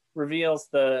Doofenshmirtz reveals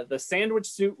the sandwich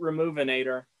suit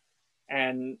removinator.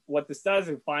 And what this does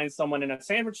is it finds someone in a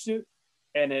sandwich suit,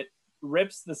 and it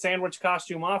rips the sandwich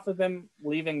costume off of them,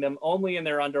 leaving them only in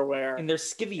their underwear and their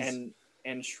skivvies,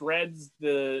 and shreds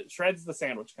the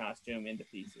sandwich costume into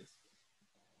pieces.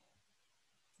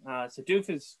 So Doof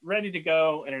is ready to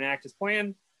go and enact his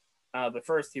plan, but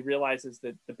first he realizes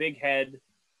that the big head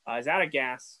is out of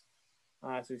gas,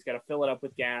 so he's got to fill it up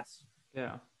with gas.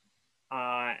 Yeah.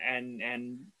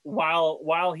 And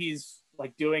while he's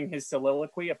like doing his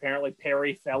soliloquy, apparently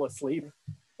Perry fell asleep.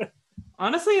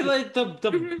 Honestly, like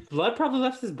the blood probably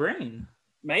left his brain.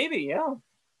 Maybe, yeah.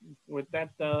 with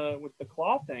the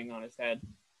claw thing on his head.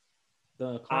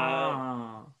 The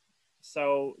claw.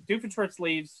 So Doofenshmirtz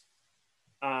leaves.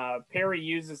 Perry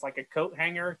uses like a coat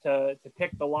hanger to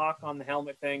pick the lock on the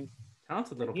helmet thing.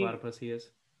 Talented little platypus he is.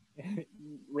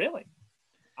 Really?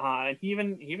 He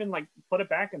even like put it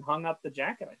back and hung up the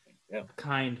jacket, I think. Yeah.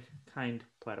 Kind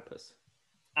platypus.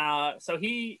 So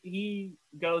he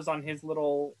goes on his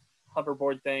little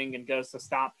hoverboard thing and goes to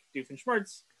stop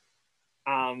Doofenshmirtz.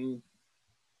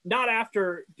 Not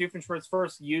after Doofenshmirtz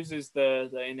first uses the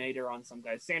innator on some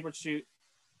guy's sandwich chute.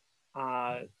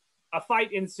 A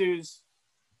fight ensues.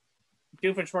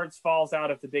 Doofenshmirtz falls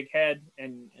out of the big head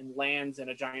and lands in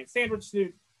a giant sandwich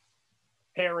suit.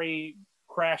 Perry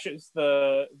crashes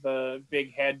the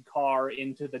big head car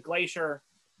into the glacier.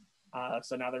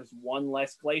 So now there's one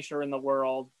less glacier in the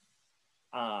world.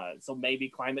 So maybe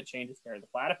climate change is Perry the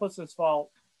Platypus's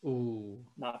fault. Ooh.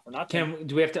 Not for nothing.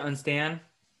 Do we have to unstand?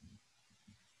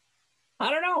 I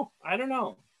don't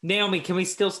know. Naomi, can we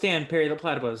still stand Perry the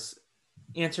Platypus?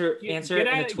 Answer in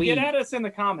a tweet. Get at us in the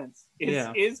comments.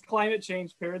 Is climate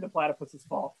change Perry the Platypus's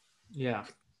fault? Yeah.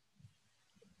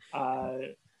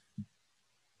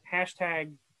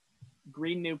 Hashtag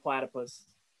green new platypus.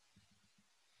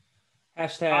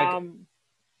 Hashtag.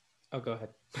 Go ahead.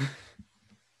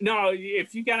 No,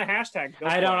 if you got a hashtag.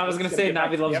 I don't. I was going to say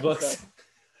Navi loves books.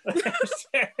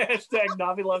 Hashtag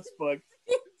Navi loves books.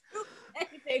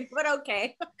 Anything, but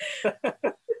okay.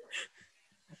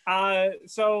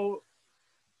 So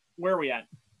where are we at?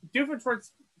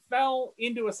 Doofenshmirtz fell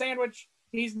into a sandwich.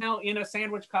 He's now in a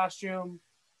sandwich costume.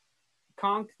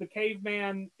 Conk, the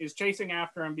caveman, is chasing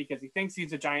after him because he thinks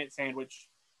he's a giant sandwich.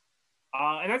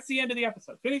 And that's the end of the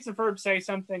episode. Phineas and Ferb say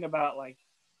something about like,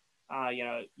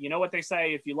 you know what they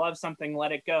say, if you love something,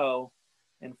 let it go.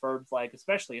 And Ferb's like,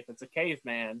 especially if it's a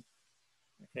caveman.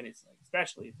 And Phineas like,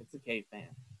 especially if it's a caveman.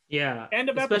 Yeah. End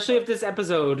of especially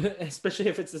episode.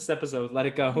 if it's this episode, let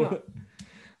it go. Yeah.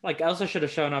 Like Elsa should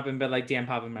have shown up and been like, Dan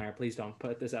Poppenmeyer, please don't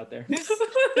put this out there.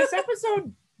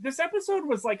 This episode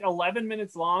was like 11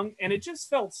 minutes long, and it just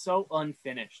felt so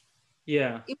unfinished.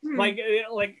 Yeah. Like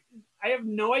I have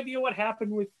no idea what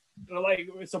happened with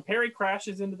so Perry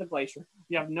crashes into the glacier.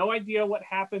 You have no idea what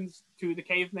happens to the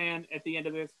caveman at the end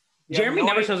of this. Jeremy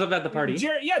never shows up at the party.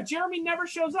 Jeremy never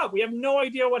shows up. We have no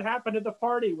idea what happened at the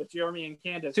party with Jeremy and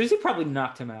Candace. Susie probably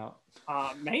knocked him out.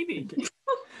 Maybe.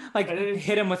 Like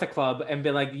hit him with a club and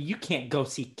be like, you can't go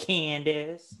see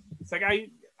Candace. It's like I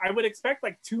would expect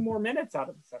like 2 more minutes out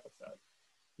of this episode.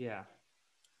 Yeah.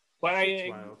 But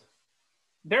wild.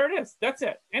 There it is. That's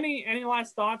it. Any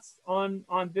last thoughts on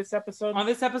this episode? On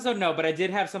this episode, no, but I did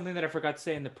have something that I forgot to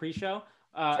say in the pre-show.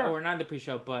 Sure. Or not in the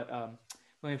pre-show, but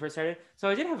when we first started. So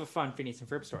I did have a fun Phineas and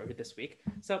Ferb story this week.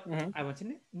 So I went to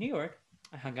New York.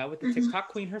 I hung out with the TikTok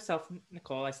queen herself,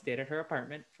 Nicole. I stayed at her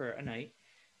apartment for a night.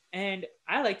 And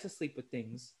I like to sleep with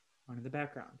things on in the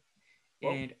background.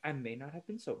 Whoa. And I may not have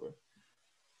been sober.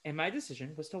 And my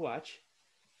decision was to watch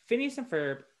Phineas and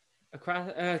Ferb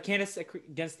across Candace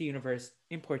Against the Universe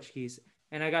in Portuguese.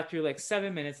 And I got through like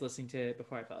 7 minutes listening to it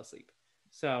before I fell asleep.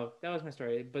 So that was my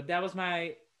story. But that was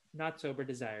my not sober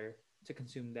desire to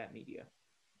consume that media.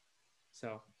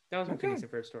 So that was my Phineas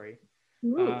and Ferb story.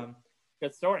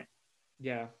 Good story.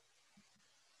 Yeah.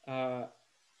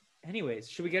 Anyways,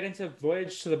 should we get into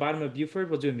Voyage to the Bottom of Buford?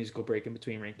 We'll do a musical break in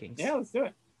between rankings. Yeah, let's do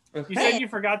it. Okay. You said you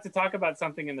forgot to talk about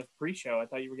something in the pre-show. I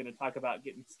thought you were going to talk about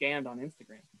getting scammed on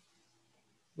Instagram.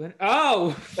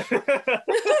 Oh!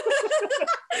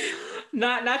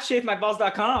 not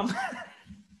shavemyballs.com.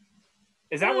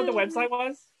 Is that what the website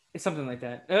was? It's something like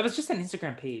that. It was just an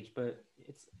Instagram page, but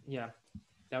it's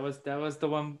that was the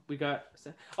one we got.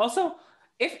 Also,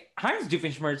 if Heinz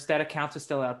Doofenshmirtz, that account is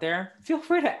still out there, feel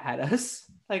free to add us.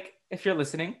 Like if you're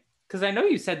listening, because I know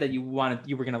you said that you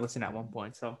were gonna listen at one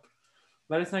point. So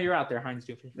let us know you're out there, Heinz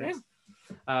Doofenshmirtz.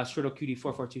 Yeah. Strudel Cutie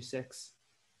 4426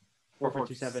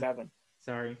 4427.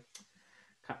 Sorry,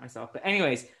 caught myself. But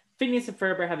anyways, Phineas and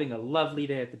Ferb are having a lovely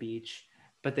day at the beach,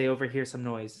 but they overhear some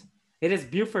noise. It is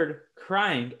Buford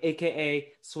crying, aka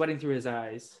sweating through his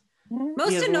eyes.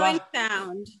 Most annoying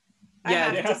sound.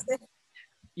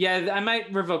 Yeah, I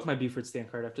might revoke my Buford stand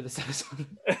card after this episode.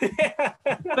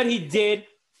 But he did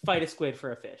fight a squid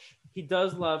for a fish. He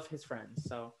does love his friends.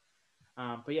 So,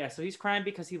 but yeah, so he's crying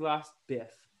because he lost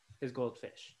Biff, his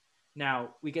goldfish.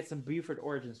 Now, we get some Buford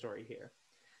origin story here.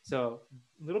 So,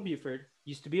 little Buford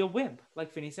used to be a wimp,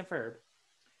 like Phineas and Ferb.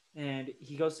 And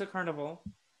he goes to a carnival,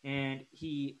 and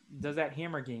he does that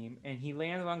hammer game, and he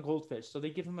lands on goldfish. So they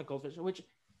give him a goldfish, which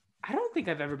I don't think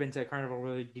I've ever been to a carnival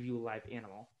where they give you a live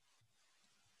animal.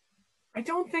 I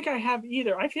don't think I have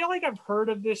either. I feel like I've heard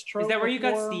of this trope. Is that where you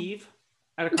before. got Steve?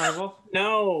 at a carnival?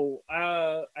 No,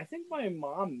 I think my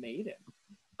mom made him.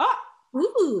 Oh,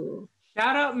 Ooh.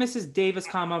 shout out Mrs. Davis,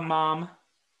 mom.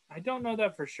 I don't know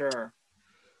that for sure.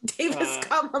 Davis,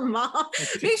 mom.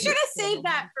 Make sure to save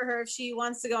that for her if she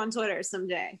wants to go on Twitter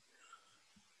someday.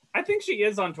 I think she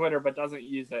is on Twitter, but doesn't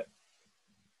use it.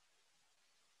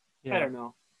 Yeah. I don't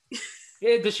know.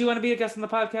 Does she want to be a guest on the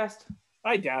podcast?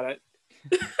 I doubt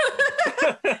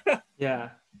it.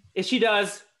 Yeah. If she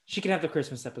does, she can have the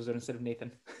Christmas episode instead of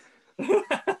Nathan.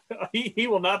 he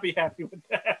will not be happy with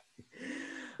that.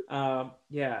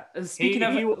 Yeah. Speaking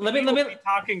of, let me be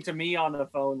talking to me on the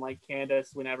phone like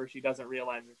Candace whenever she doesn't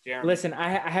realize it's Jeremy. Listen,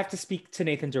 I have to speak to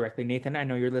Nathan directly. Nathan, I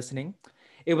know you're listening.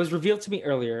 It was revealed to me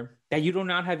earlier that you do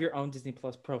not have your own Disney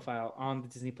Plus profile on the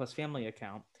Disney Plus family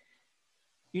account.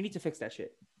 You need to fix that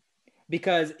shit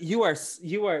because you are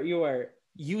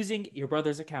using your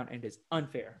brother's account and it is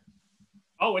unfair.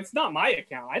 Oh, it's not my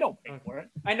account. I don't pay for it.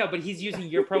 I know, but he's using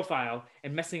your profile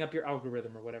and messing up your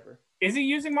algorithm or whatever. Is he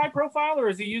using my profile or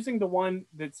is he using the one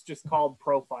that's just called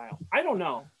profile? I don't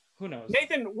know. Who knows?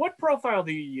 Nathan, what profile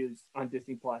do you use on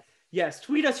Disney Plus? Yes,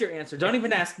 tweet us your answer. Don't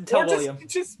even ask. Tell William.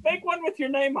 Just make one with your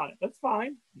name on it. That's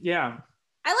fine. Yeah.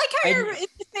 I like how you're in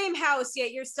the same house,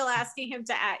 yet you're still asking him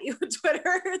to at you on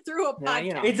Twitter through a podcast.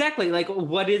 You know. Exactly. Like,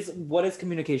 what is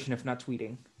communication if not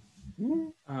tweeting?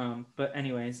 Mm-hmm. But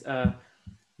anyways,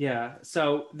 yeah.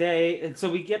 So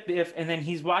we get Biff, and then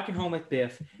he's walking home with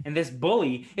Biff, and this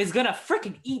bully is gonna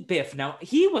freaking eat Biff. Now,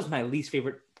 he was my least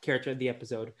favorite character of the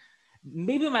episode.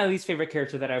 Maybe my least favorite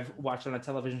character that I've watched on a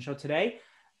television show today.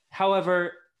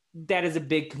 However, that is a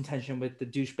big contention with the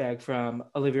douchebag from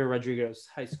Olivia Rodrigo's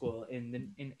high school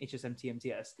in HSMT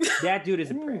MTS. That dude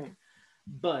is a prick.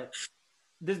 But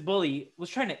this bully was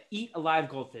trying to eat a live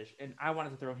goldfish, and I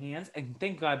wanted to throw hands, and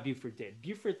thank God Buford did.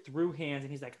 Buford threw hands,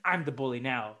 and he's like, I'm the bully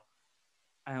now.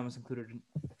 I almost included an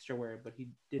extra word, but he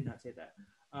did not say that.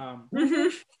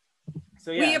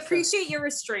 So yeah, we appreciate your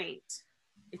restraint.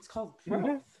 It's called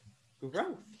growth.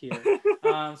 Growth here.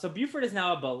 So Buford is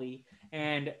now a bully,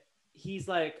 and he's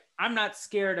like, I'm not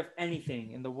scared of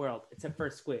anything in the world except for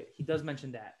a squid. He does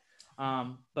mention that.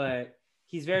 But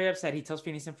he's very upset. He tells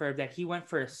Phineas and Ferb that he went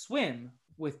for a swim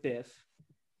with Biff.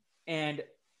 And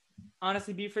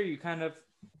honestly, Buford, you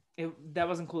that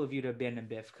wasn't cool of you to abandon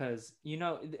Biff because,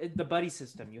 the buddy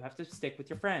system, you have to stick with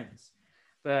your friends.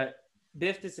 But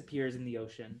Biff disappears in the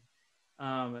ocean.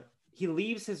 He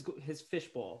leaves his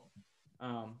fishbowl.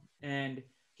 And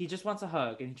he just wants a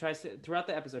hug, and he tries to throughout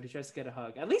the episode. He tries to get a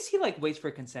hug. At least he waits for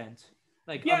consent,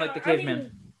 unlike the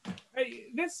caveman.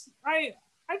 I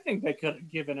think they could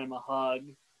have given him a hug.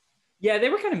 Yeah, they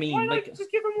were kind of mean. Why not just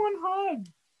give him one hug?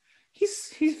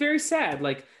 He's very sad.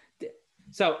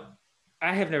 So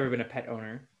I have never been a pet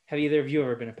owner. Have either of you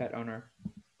ever been a pet owner?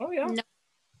 Oh yeah. No.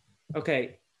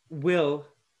 Okay, Will,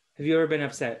 have you ever been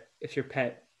upset if your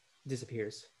pet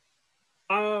disappears?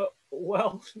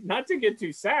 Well, not to get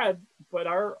too sad, but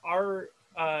our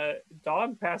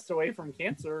dog passed away from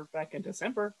cancer back in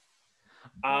December,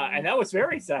 and that was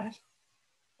very sad.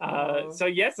 So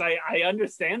yes, I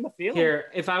understand the feeling. Here,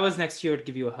 if I was next to you, I would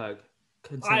give you a hug.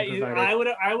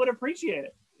 I would appreciate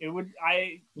it.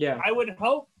 I would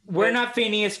hope. We're not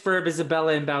Phineas, Ferb,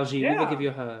 Isabella, and Balji. Yeah. We will give you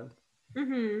a hug.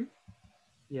 Mm-hmm.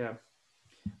 Yeah.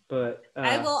 But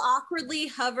I will awkwardly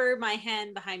hover my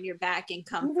hand behind your back in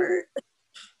comfort.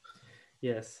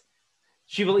 Yes.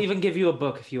 She will even give you a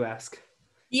book if you ask.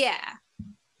 Yeah.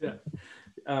 Yeah.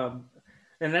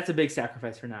 And that's a big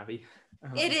sacrifice for Navi.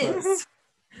 It is.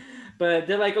 But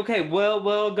they're like, okay,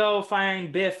 we'll go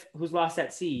find Biff, who's lost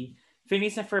at sea.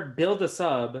 Phineas and Ferb build a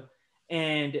sub,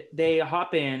 and they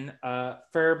hop in.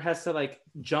 Ferb has to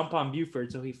jump on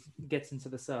Buford so he gets into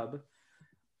the sub.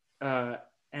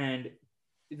 And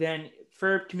then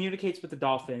Ferb communicates with the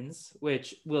dolphins,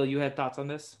 which, Will, you had thoughts on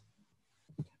this?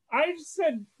 I just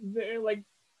said,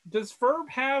 does Ferb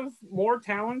have more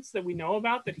talents that we know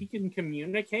about that he can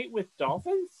communicate with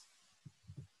dolphins?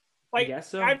 I guess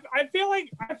so. I feel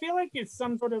like it's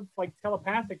some sort of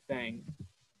telepathic thing.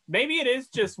 Maybe it is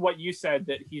just what you said,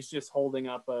 that he's just holding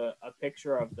up a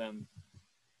picture of them.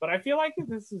 But I feel like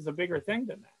this is a bigger thing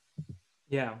than that.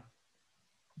 Yeah.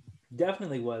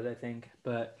 Definitely was, I think.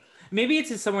 But maybe it's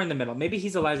just somewhere in the middle. Maybe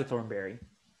he's Eliza Thornberry.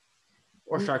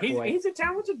 Or Shark Boy. He's a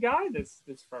talented guy, this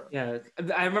Ferb. Yeah.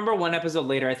 I remember one episode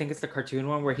later, I think it's the cartoon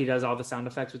one, where he does all the sound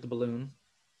effects with the balloon.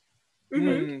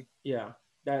 Mm-hmm. Yeah.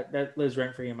 That lives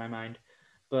rent-free in my mind.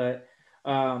 But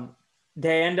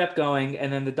they end up going,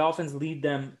 and then the dolphins lead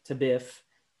them to Biff.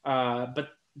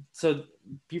 So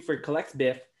Buford collects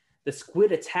Biff. The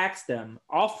squid attacks them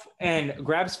off and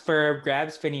grabs Ferb,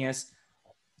 grabs Phineas,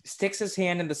 sticks his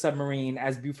hand in the submarine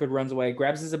as Buford runs away,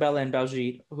 grabs Isabella and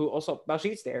Baljeet, who also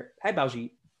Baljeet's there. Hi,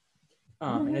 Baljeet.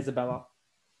 And Isabella.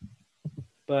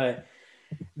 But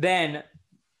then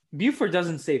Buford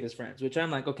doesn't save his friends, which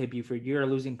I'm like, okay, Buford, you're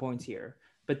losing points here.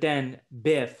 But then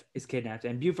Biff is kidnapped,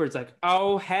 and Buford's like,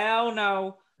 oh, hell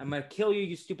no. I'm going to kill you,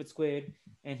 you stupid squid.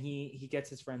 And he gets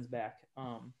his friends back.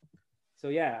 So,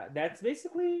 yeah, that's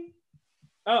basically...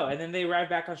 Oh, and then they arrive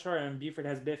back on shore, and Buford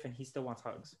has Biff, and he still wants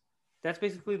hugs. That's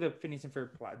basically the Phineas and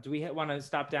Ferb plot. Do we want to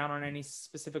stop down on any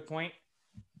specific point?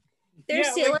 Their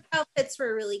sailor outfits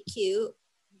were really cute.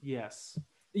 Yes.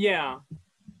 Yeah.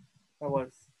 That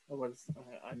was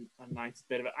a nice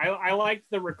bit of it. I liked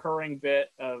the recurring bit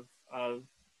of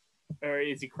or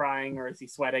is he crying or is he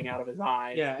sweating out of his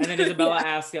eyes? Yeah, and then Isabella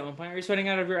asks at one point, are you sweating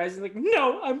out of your eyes? He's like,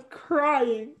 no, I'm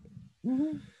crying.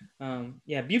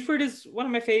 Yeah, Buford is one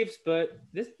of my faves, but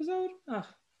this episode,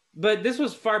 but this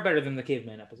was far better than the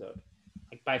caveman episode,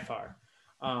 like by far.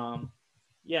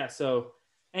 Yeah. So,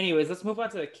 anyways, let's move on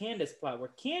to the Candace plot, where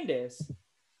Candace,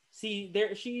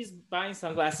 she's buying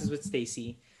sunglasses with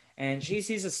Stacy, and she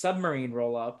sees a submarine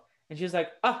roll up, and she's like,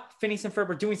 "Oh, Phineas and Ferb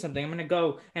are doing something. I'm gonna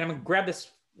go and I'm gonna grab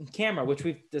this camera," which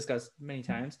we've discussed many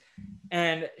times,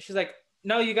 and she's like,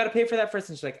 "No, you got to pay for that first."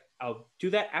 And she's like, "I'll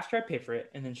do that after I pay for it."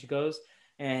 And then she goes.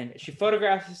 And she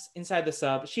photographs inside the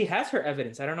sub. She has her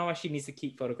evidence. I don't know why she needs to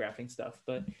keep photographing stuff,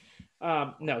 but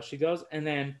no, she goes. And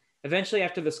then eventually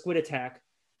after the squid attack,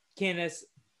 Candace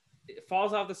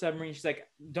falls off the submarine. She's like,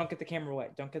 don't get the camera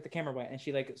wet. Don't get the camera wet. And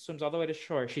she like swims all the way to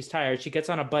shore. She's tired. She gets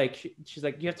on a bike. She's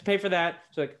like, you have to pay for that.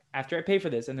 She's like, after I pay for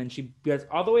this. And then she gets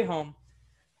all the way home.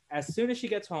 As soon as she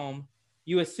gets home,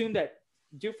 you assume that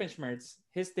Doofenshmirtz,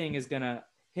 his thing is going to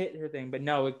hit her thing. But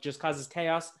no, it just causes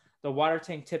chaos. The water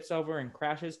tank tips over and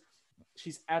crashes.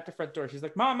 She's at the front door. She's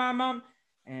like, Mom, Mom, Mom.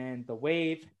 And the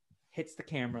wave hits the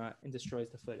camera and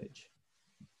destroys the footage.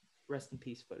 Rest in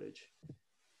peace footage.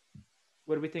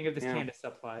 What do we think of this Candace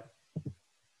subplot?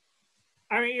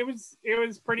 I mean, it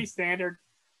was pretty standard.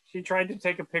 She tried to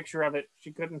take a picture of it. She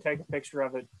couldn't take a picture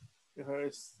of it. It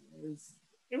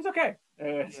was okay.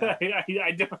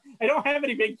 I don't have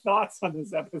any big thoughts on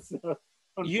this episode.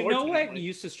 You know what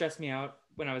used to stress me out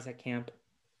when I was at camp?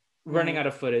 Running out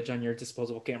of footage on your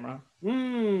disposable camera.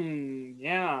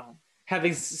 Yeah.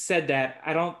 Having said that,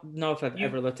 I don't know if I've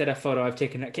ever looked at a photo I've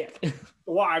taken at camp.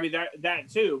 Well, I mean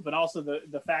that too, but also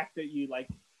the fact that you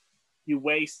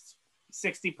waste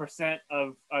 60%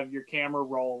 of your camera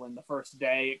roll in the first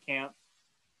day at camp,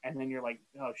 and then you're like,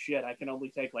 oh shit, I can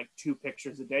only take like 2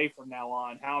 pictures a day from now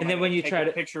on. How am I going to take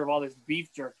a picture of all this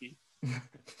beef jerky?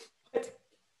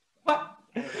 What?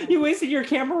 You wasted your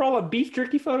camera roll on beef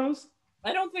jerky photos?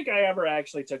 I don't think I ever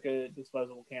actually took a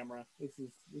disposable camera. This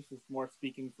is more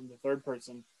speaking from the third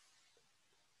person.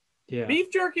 Yeah.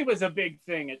 Beef jerky was a big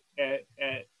thing at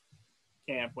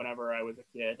camp whenever I was a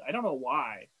kid. I don't know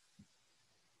why.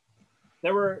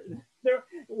 There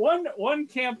one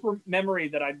camp memory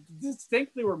that I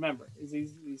distinctly remember is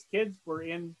these kids were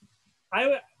in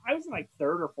I was in like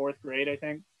 3rd or 4th grade, I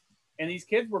think, and these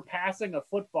kids were passing a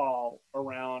football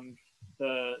around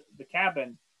the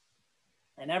cabin.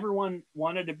 And everyone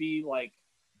wanted to be like,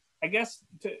 I guess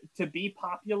to be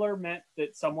popular meant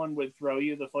that someone would throw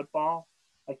you the football.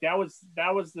 Like that was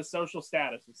the social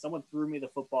status. If someone threw me the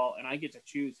football and I get to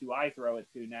choose who I throw it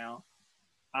to now.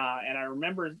 And I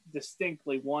remember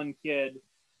distinctly one kid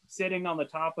sitting on the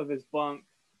top of his bunk.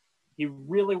 He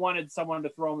really wanted someone to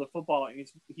throw him the football. And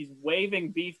he's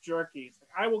waving beef jerky. He's like,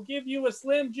 I will give you a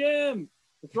Slim Jim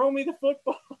to throw me the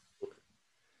football.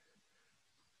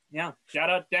 Yeah. Shout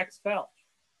out Dex Felch.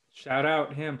 Shout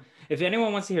out him. If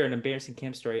anyone wants to hear an embarrassing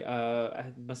camp story,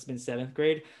 it must have been 7th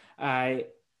grade. I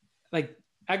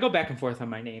go back and forth on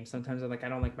my name. Sometimes I'm like, I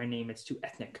don't like my name. It's too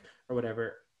ethnic or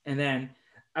whatever. And then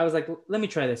I was like, let me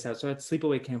try this out. So at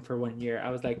sleepaway camp for 1 year, I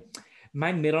was like,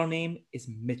 my middle name is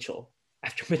Mitchell,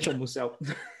 after Mitchell Musso.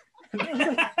 And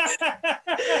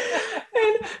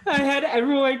I had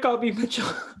everyone call me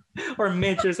Mitchell or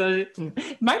Mitch or something.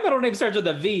 My middle name starts with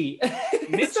a V.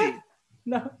 Mitchie.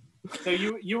 No. So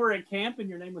you were at camp and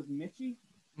your name was Mitchie?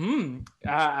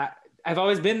 I've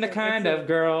always been the kind of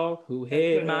girl who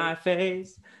hid my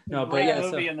face. No, but yeah,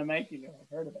 movie in the making.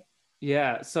 I've heard of it.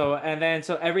 Yeah. So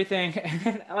everything,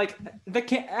 like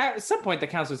at some point the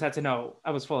counselors had to know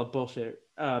I was full of bullshit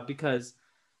because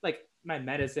like my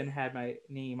medicine had my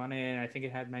name on it and I think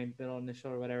it had my middle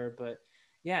initial or whatever. But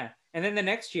yeah, and then the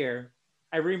next year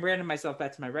I rebranded myself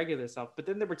back to my regular self. But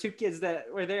then there were 2 kids that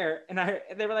were there and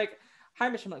they were like, hi,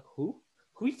 Mitch. I'm like, who?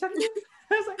 Who are you talking to?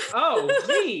 I was like, oh,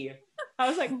 gee. I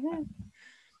was like,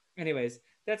 anyways,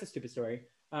 that's a stupid story.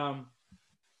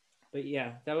 But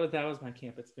yeah, that was my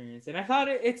camp experience, and I thought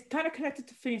it's kind of connected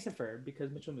to Phineas and Ferb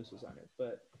because Mitchell Moose was on it.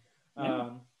 But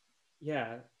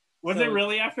yeah. Was it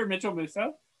really after Mitchell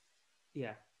Musso?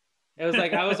 Yeah, it was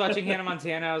like I was watching Hannah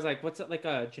Montana. I was like, what's it like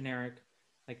a generic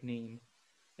like name?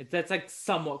 That's like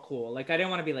somewhat cool. Like I didn't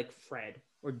want to be like Fred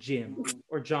or Jim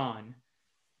or John.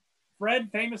 Fred,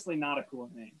 famously not a cool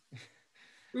name.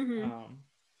 Mm-hmm.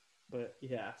 But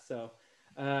yeah, so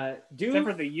except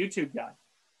for the YouTube guy.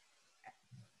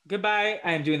 Goodbye.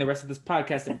 I am doing the rest of this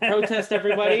podcast in protest,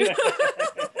 everybody.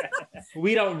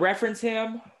 We don't reference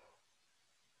him.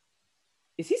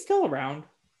 Is he still around?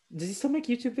 Does he still make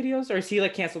YouTube videos, or is he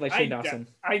like canceled like Shane Dawson?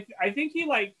 I think he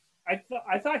like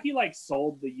I thought he like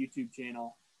sold the YouTube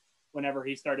channel whenever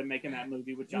he started making that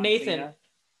movie with John Cena.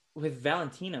 With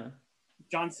Valentina.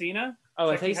 John Cena? Oh,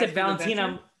 I thought you said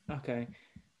Valentina. Okay.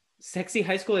 Sexy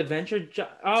High School Adventure.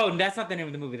 Oh, that's not the name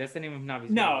of the movie. That's the name of Navi's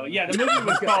movie. No, yeah, the movie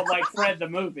was called like Fred the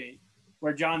Movie,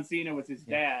 where John Cena was his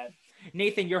dad.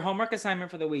 Nathan, your homework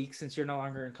assignment for the week, since you're no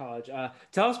longer in college,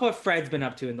 tell us what Fred's been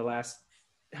up to in the last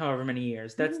however many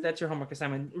years. That's your homework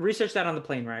assignment. Research that on the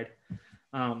plane ride.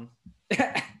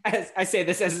 As I say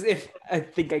this as if I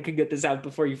think I could get this out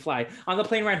before you fly. On the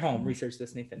plane ride home, research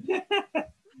this, Nathan.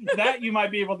 That you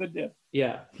might be able to do.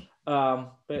 Yeah.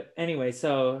 But anyway,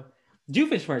 so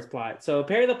Doofenshmirtz plot. So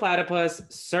Perry the Platypus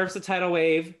surfs a tidal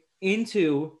wave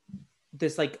into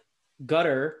this like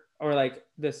gutter or like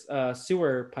this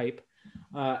sewer pipe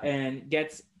and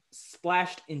gets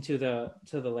splashed into the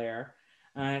lair.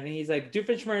 And he's like,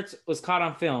 Doofenshmirtz was caught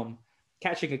on film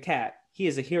catching a cat. He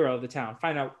is a hero of the town.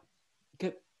 Find out,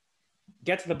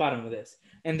 get to the bottom of this.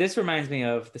 And this reminds me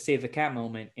of the save the cat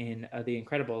moment in The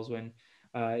Incredibles when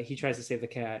he tries to save the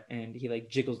cat and he like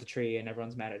jiggles the tree and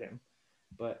everyone's mad at him.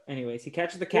 But anyways, he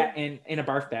catches the cat in a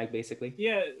barf bag, basically.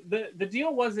 Yeah, the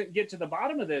deal wasn't get to the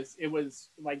bottom of this. It was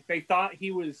like they thought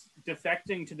he was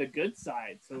defecting to the good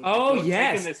side. So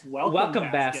yes, this welcome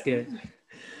basket.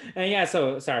 And yeah,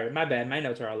 so sorry, my bad. My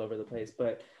notes are all over the place.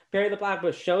 But Perry the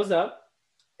Platypus shows up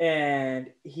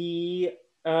and he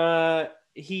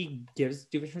gives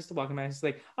Doofenshmirtz the welcome basket. He's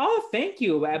like, oh, thank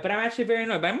you, but I'm actually very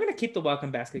annoyed. But I'm gonna keep the welcome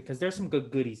basket because there's some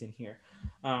good goodies in here.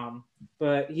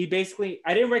 But he basically,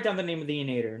 I didn't write down the name of the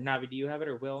Enator. Navi, do you have it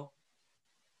or Will?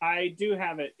 I do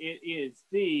have it. It is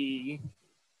the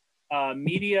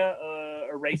Media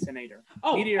Erasinator.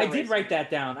 Oh, Media I did write that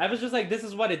down. I was just like, this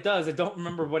is what it does. I don't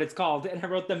remember what it's called. And I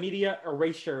wrote the Media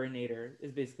Eraserinator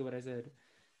is basically what I said.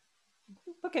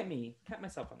 Look at me. Pat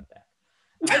myself on the back.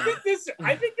 I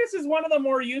think this is one of the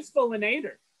more useful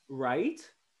Enators. Right?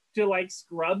 To like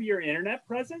scrub your internet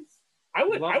presence. I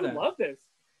would love this.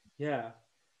 Yeah.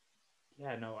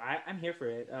 Yeah, no, I'm here for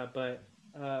it. But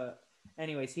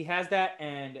anyways, he has that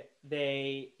and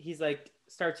he's like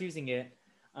starts using it.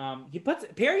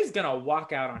 Perry's gonna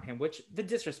walk out on him, which the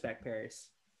disrespect, Paris.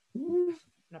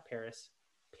 Not Paris.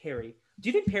 Perry. Do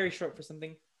you think Perry's short for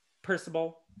something?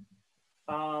 Percival?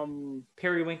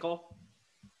 Periwinkle?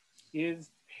 Is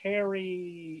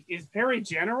Perry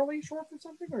generally short for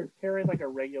something, or is Perry like a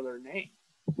regular name?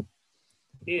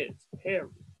 Is Perry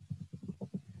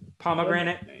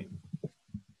Pomegranate?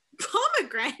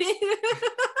 Pomegranate?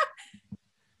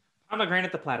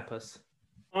 Pomegranate the platypus.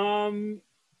 No,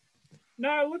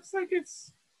 it looks like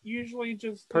it's usually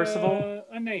just Percival,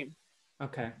 a name.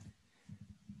 Okay.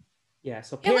 Yeah,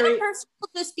 so Perry. Perry. It would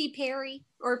just be Perry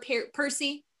or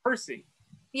Percy. Percy.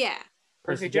 Yeah.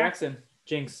 Percy Jackson.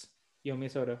 Jinx. You owe me a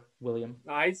soda, William.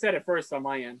 I said it first on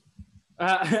my end.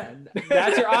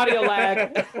 That's your audio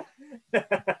lag.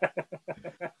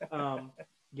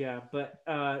 Yeah, but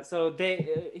so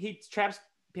he traps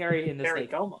Perry in this Perry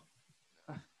Como.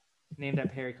 Named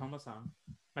that Perry Como song.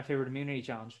 My favorite immunity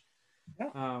challenge.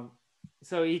 Yeah.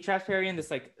 So he traps Perry in this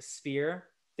like sphere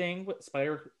thing,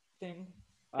 spider thing.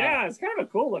 Yeah, it's kind of a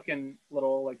cool looking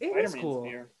little like Spider-Man cool.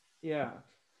 sphere. Yeah.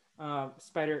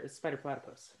 Spider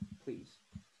platypus, please.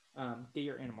 Get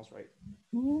your animals right.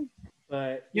 Mm-hmm.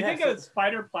 But you think a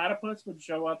spider platypus would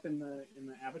show up in the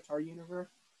Avatar universe?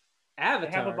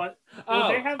 Avatar. I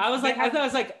thought it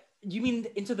was like, you mean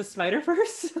into the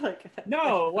Spider-Verse?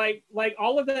 No, like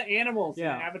all of the animals in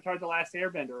Avatar: The Last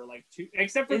Airbender, like two,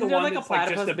 except for Isn't the one like that's a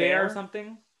platypus like just a bear or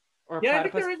something. Or I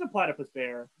think there is a platypus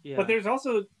bear. Yeah. But there's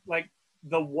also like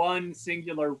the one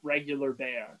singular regular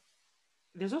bear.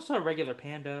 There's also a regular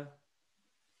panda.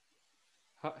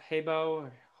 Hebo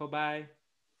or Hobai.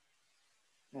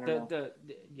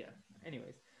 Yeah.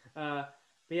 Anyways, but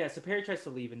yeah. So Perry tries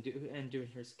to leave and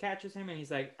Doofenshmirtz catches him and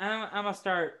he's like, I'm gonna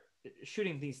start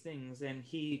shooting these things, and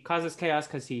he causes chaos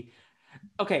because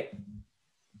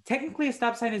technically a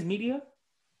stop sign is media.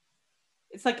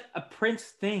 It's like a print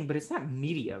thing, but it's not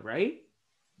media, right?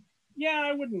 Yeah,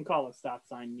 I wouldn't call it stop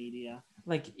sign media.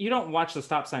 Like, you don't watch the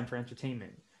stop sign for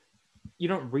entertainment. You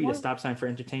don't read a What? stop sign for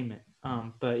entertainment.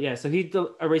 But yeah, so he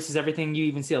erases everything. You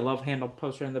even see a love handle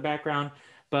poster in the background.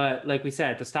 But like we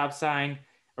said, the stop sign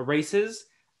erases,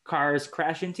 cars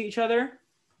crash into each other,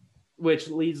 which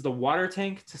leads the water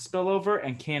tank to spill over,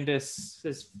 and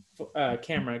Candace's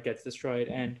camera gets destroyed.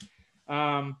 And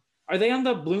are they on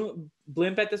the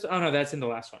blimp at this? Oh no, that's in the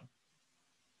last one.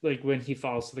 Like when he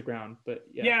falls to the ground. But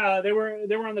Yeah, they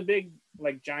were on the big,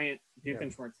 like, giant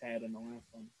Doofenshmirtz head in the last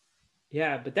one.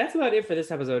 Yeah, but that's about it for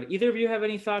this episode. Either of you have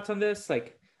any thoughts on this?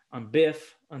 Like on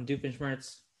Biff, on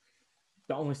Doofenshmirtz,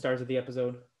 the only stars of the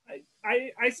episode?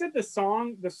 I said the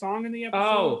song in the episode.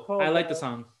 Oh, called, I like the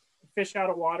song. Fish Out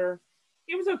of Water.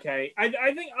 It was okay.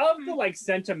 I think of the like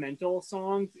sentimental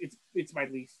songs, it's my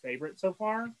least favorite so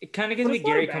far. It kind of gives But me it's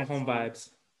not a Gary bad Come Home song.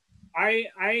 vibes.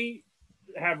 I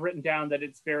have written down that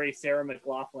it's very Sarah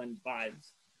McLachlan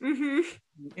vibes. Mm-hmm.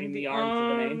 In the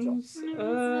arms of an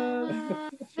angel.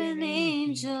 An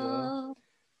angel.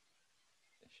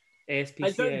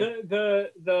 ASPCA.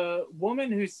 The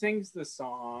woman who sings the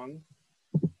song.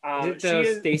 Is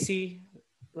it Stacy?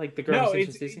 Like the girl who sings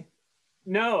with Stacy?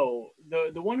 No,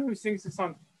 the one who sings the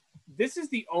song. This is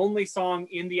the only song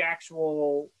in the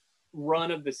actual run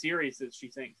of the series that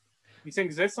she sings. She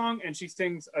sings this song, and she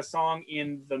sings a song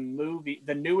in the movie,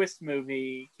 the newest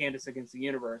movie, Candace Against the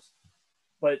Universe.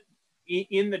 But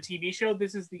in the TV show,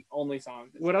 this is the only song.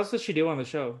 What else does she do on the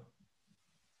show?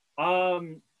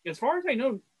 As far as I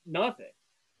know, nothing.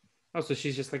 Oh, so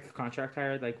she's just like a contract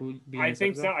hire? Like, I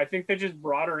think so. I think they just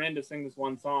brought her in to sing this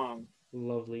one song.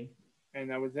 Lovely. And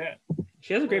that was it.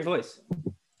 She has a great voice.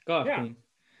 Go off, Yeah. Queen.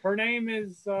 Her name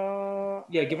is...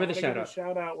 Yeah, give her the shout out.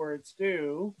 Shout out where it's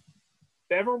due.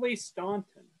 Beverly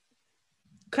Staunton.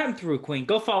 Come through, Queen.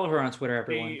 Go follow her on Twitter,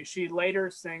 everyone. She later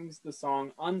sings the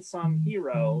song Unsung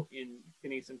Hero in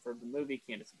Phineas and Ferb, the movie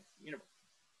Candace Against the Universe.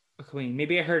 Queen.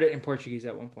 Maybe I heard it in Portuguese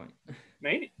at one point.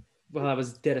 Maybe. While I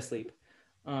was dead asleep.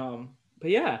 But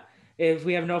yeah, if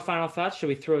we have no final thoughts, should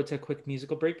we throw it to a quick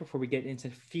musical break before we get into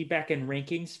feedback and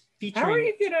rankings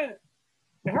featuring...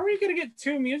 How are you gonna get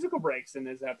 2 musical breaks in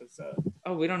this episode?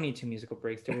 Oh, we don't need 2 musical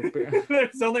breaks.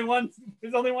 There's only one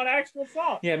actual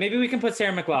song. Yeah, maybe we can put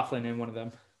Sarah McLachlan in one of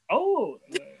them. Oh.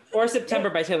 Or September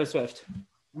by Taylor Swift.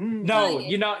 No,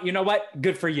 you know what?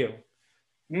 Good for you.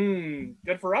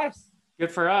 Good for us.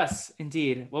 Good for us,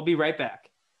 indeed. We'll be right back.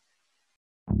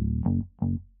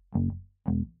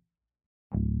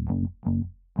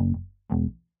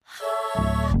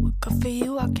 Good for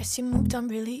you, I guess you moved on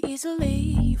really easily.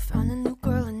 You found a new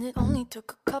girl and it only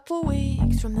took a couple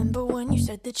weeks. Remember when you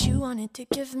said that you wanted to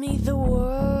give me the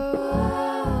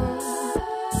world?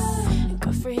 And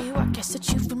good for you, I guess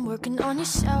that you've been working on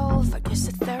yourself. I guess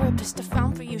the therapist I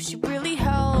found for you, she really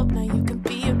helped. Now you can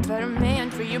be a better man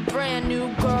for your brand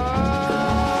new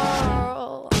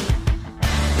girl. Well,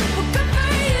 good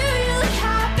for you, you look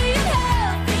happy and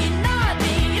healthy, not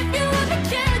me. If you ever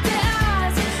cared to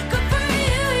ask, good for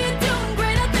you, you're doing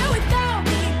great out there without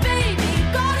me, baby.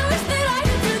 Gotta wish that I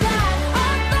could do that. I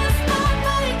lost my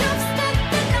mind, I've spent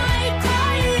the night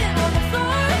crying on the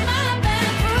floor of my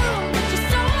bedroom. But you're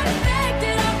so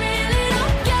unaffected, I really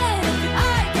don't get it. I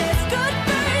guess good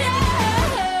for you.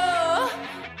 Well,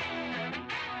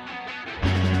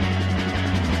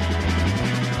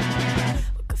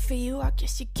 good for you, I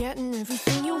guess you're getting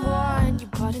everything you want. You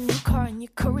bought a new car and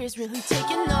your career's really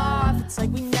taking off. It's like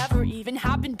we never even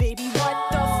happened, baby.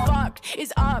 What the fuck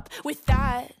is up with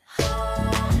that?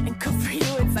 And good for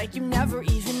you, it's like you never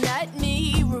even met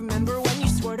me. Remember when you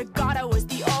swore to God I was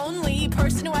the only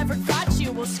person who ever got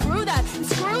you? Well, screw that and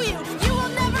screw you. You will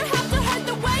never have to hurt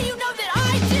the way you know that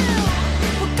I do.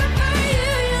 Well, good for you,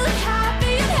 you look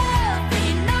happy and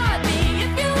healthy, not me.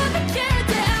 If you ever cared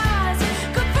to ask,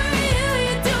 good for you,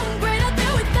 you're doing great out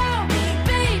there without me,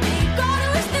 baby. Gotta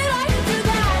wish that I could do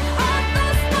that. I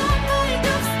lost my mind,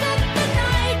 I've spent the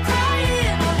night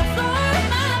crying on the floor of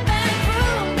my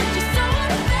bedroom. But you're so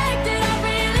unaffected, I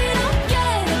really don't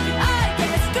get it. I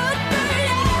guess good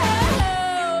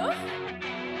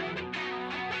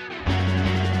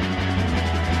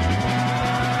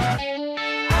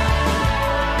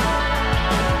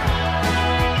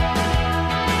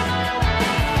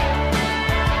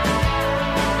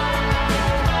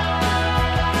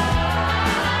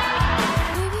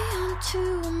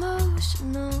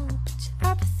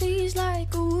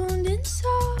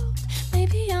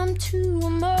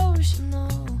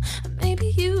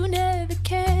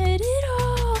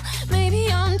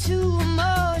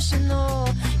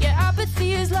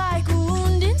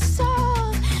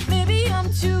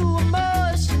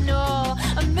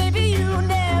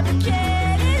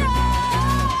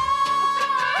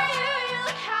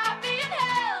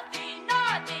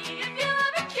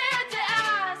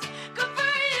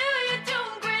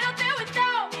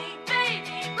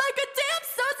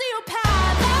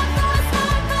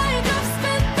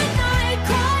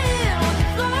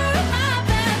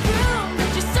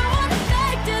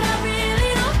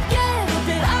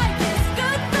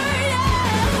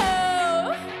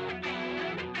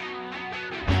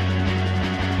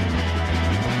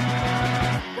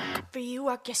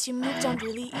guess you moved on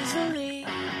really easily.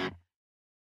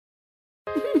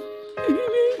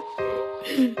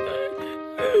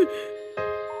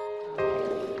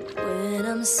 When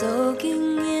I'm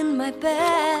soaking in my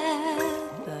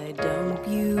bath, I dump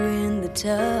you in the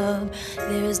tub.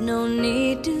 There's no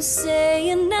need to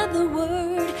say another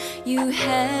word. You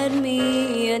had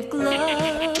me at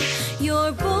glove.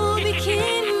 Your bowl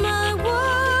became my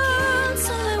world,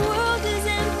 so my world is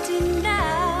empty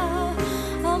now.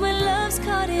 All my love's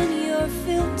caught in your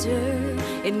filter.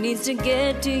 It needs to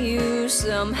get to you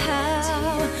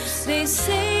somehow. They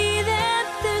say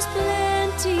that there's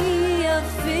plenty of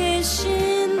fish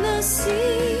in the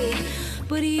sea,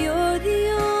 but you're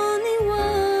the only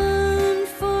one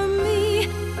for me.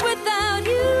 Without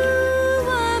you,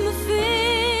 I'm a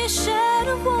fish out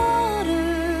of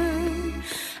water.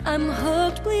 I'm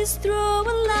hooked, please throw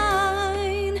a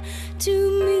line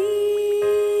to me.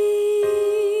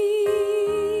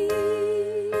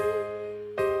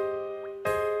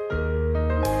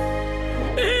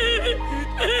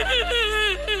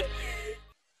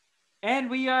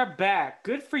 And we are back.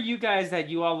 Good for you guys that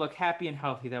you all look happy and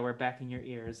healthy that we're back in your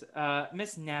ears.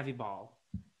 Miss Naviball,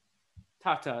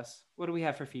 talk to us. What do we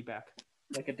have for feedback?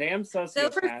 Like a damn sociopath. So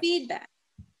for feedback,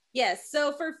 yes.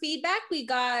 So for feedback, we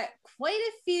got quite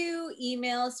a few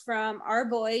emails from our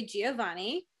boy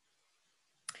Giovanni.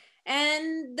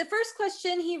 And the first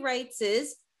question he writes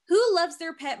is, who loves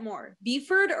their pet more,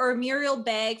 Buford or Muriel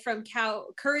Bag from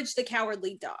Courage the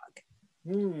Cowardly Dog?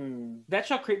 That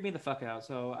show creeped me the fuck out,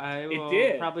 so I will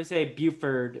did. probably say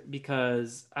Buford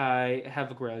because I have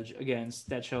a grudge against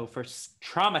that show for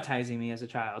traumatizing me as a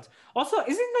child. Also,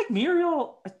 isn't like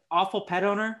Muriel an awful pet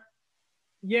owner?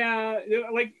 Yeah,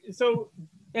 like so.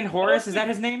 And Horace, is that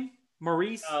his name?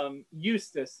 Maurice?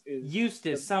 Eustace is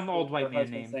Eustace, some old white man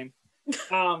name.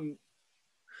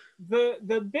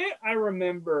 The bit I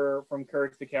remember from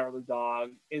Courage the Cowardly Dog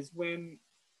is when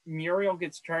Muriel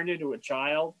gets turned into a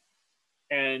child.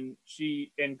 And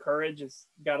Courage has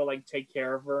got to like take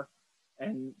care of her,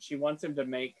 and she wants him to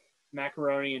make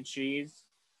macaroni and cheese,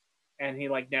 and he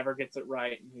like never gets it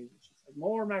right, and she's like,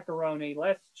 more macaroni,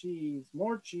 less cheese,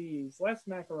 more cheese, less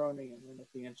macaroni, and then at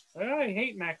the end she's like, oh, I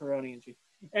hate macaroni and cheese.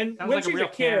 And Sounds when like she's a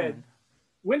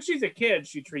a kid,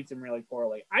 she treats him really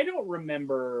poorly. I don't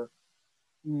remember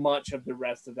much of the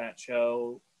rest of that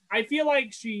show. I feel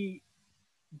like she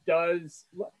does.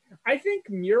 I think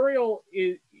Muriel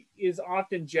is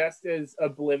often just as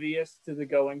oblivious to the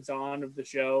goings on of the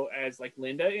show as like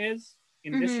Linda is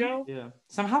in this show. Yeah,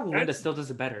 somehow Linda still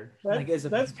does it better.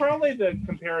 That's probably the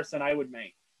comparison I would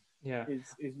make. Yeah,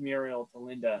 is Muriel to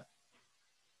Linda.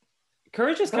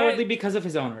 Courage is cowardly because of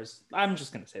his owners. I'm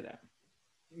just gonna say that.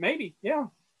 Maybe, yeah.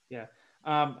 Yeah.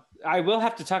 I will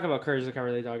have to talk about Courage the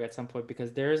Cowardly Dog at some point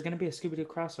because there is going to be a Scooby-Doo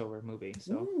crossover movie.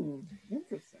 So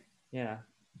interesting. Yeah.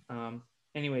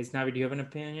 Anyways, Navi, do you have an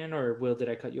opinion, or Will, did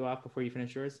I cut you off before you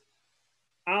finish yours?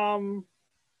 No,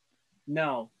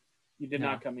 you did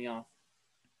not cut me off.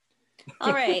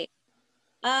 All right.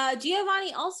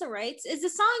 Giovanni also writes, is the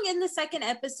song in the second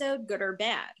episode good or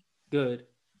bad? Good.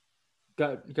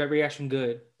 Gut reaction,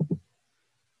 good.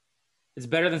 It's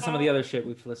better than some of the other shit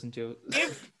we've listened to.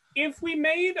 If we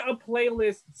made a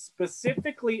playlist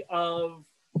specifically of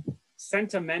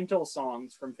sentimental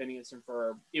songs from Phineas and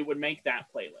Ferb, it would make that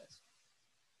playlist.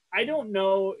 I don't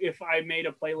know if I made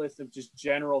a playlist of just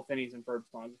general Phineas and Ferb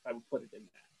songs, if I would put it in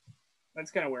that.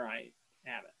 That's kind of where I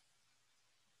have it.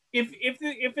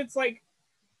 If it's like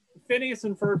Phineas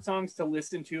and Ferb songs to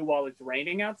listen to while it's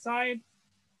raining outside,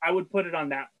 I would put it on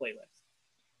that playlist.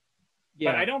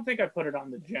 Yeah. But I don't think I put it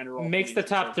on the general. Makes the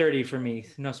top 30 for me.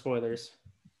 No spoilers.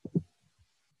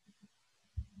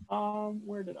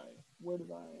 Where did I?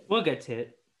 We'll get to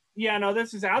it. Yeah, no,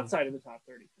 this is outside of the top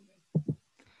 30 for me.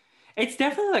 It's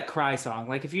definitely like cry song.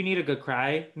 Like if you need a good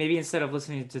cry, maybe instead of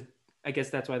listening to, I guess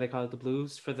that's why they call it the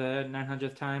blues for the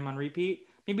 900th time on repeat,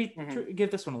 maybe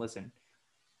give this one a listen.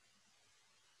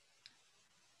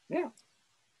 Yeah.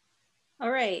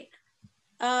 All right.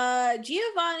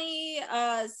 Giovanni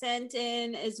sent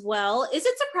in as well. Is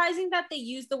it surprising that they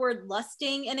used the word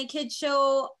lusting in a kid's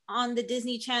show on the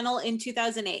Disney Channel in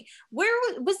 2008? Where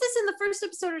was this, in the first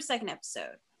episode or second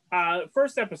episode?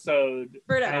 First episode.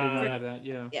 I did not have that.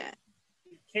 Yeah. Yeah.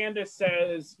 Candace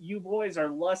says, "You boys are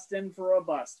lusting for a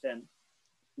bustin',"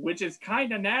 which is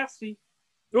kind of nasty.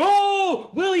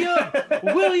 Oh, William!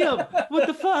 William! What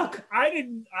the fuck? I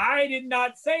did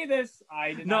not say this.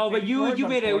 I did not. No, but you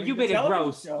made it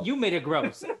gross. Show. You made it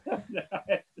gross.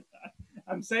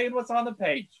 I'm saying what's on the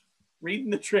page. Reading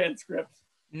the transcript.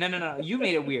 No. You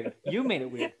made it weird. You made it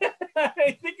weird.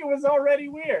 I think it was already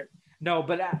weird. No,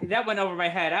 but that went over my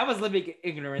head. I was living in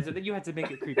ignorance, and then you had to make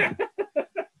it creepy.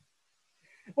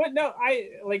 But no,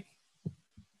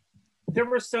 there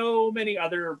were so many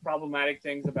other problematic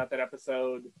things about that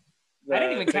episode. I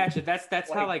didn't even catch it.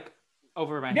 That's how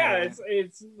over my head. Yeah,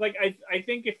 it's like I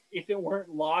think if it weren't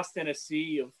lost in a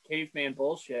sea of caveman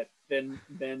bullshit, then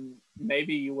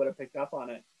maybe you would have picked up on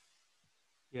it.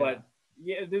 Yeah. But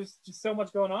yeah, there's just so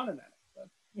much going on in that. But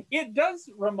it does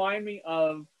remind me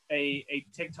of a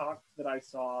TikTok that I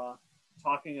saw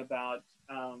talking about.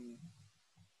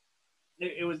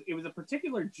 It was a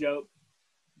particular joke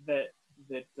that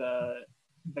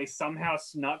they somehow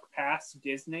snuck past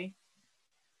Disney,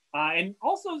 and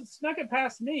also snuck it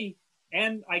past me,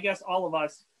 and I guess all of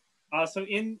us. So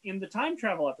in the time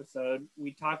travel episode,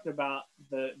 we talked about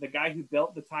the guy who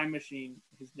built the time machine.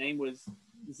 His name was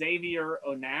Xavier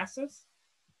Onassis,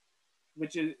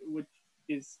 which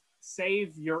is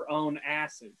save your own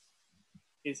asses,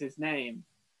 is his name.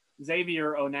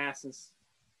 Xavier Onassis,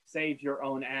 save your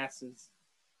own asses.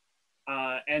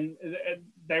 And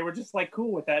they were just like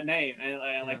cool with that name,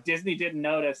 and like Disney didn't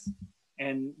notice.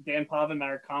 And Dan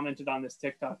Povenmire commented on this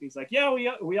TikTok. He's like, "Yeah,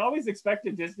 we always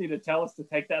expected Disney to tell us to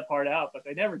take that part out, but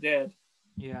they never did."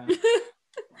 Yeah.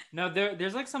 No,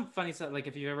 there's like some funny stuff. Like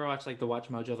if you ever watch like the Watch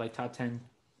Mojo, like top 10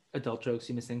 adult jokes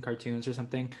you missed in cartoons or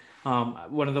something.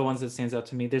 One of the ones that stands out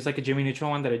to me. There's like a Jimmy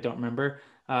Neutron one that I don't remember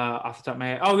off the top of my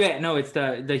head. Oh yeah, no, it's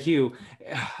the Hugh.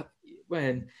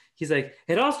 When he's like,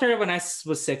 it all started when I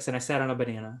was 6 and I sat on a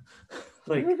banana.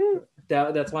 Like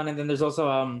that's one. And then there's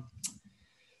also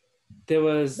there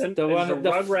was the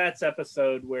Rugrats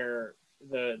episode where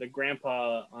the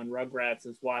grandpa on Rugrats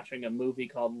is watching a movie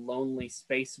called Lonely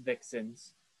Space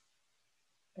Vixens,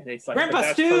 and he's like,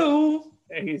 Grandpa Stu.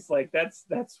 And he's like, that's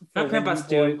not Grandpa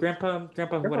Stu, Grandpa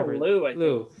whatever.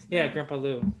 Lou. Yeah, Grandpa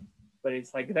Lou. But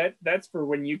he's like, that's for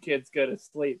when you kids go to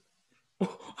sleep.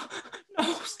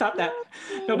 No, stop that.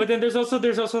 No, but then there's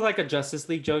also like a Justice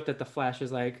League joke that the Flash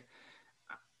is like,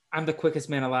 I'm the quickest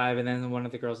man alive, and then one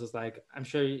of the girls is like, I'm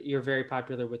sure you're very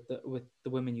popular with the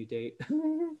women you date.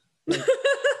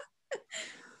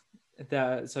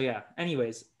 So yeah.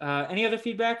 Anyways, any other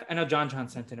feedback? I know John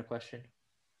sent in a question.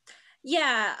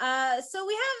 Yeah. So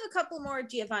we have a couple more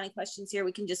Giovanni questions here.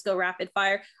 We can just go rapid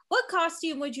fire. What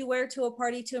costume would you wear to a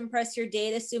party to impress your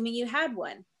date, assuming you had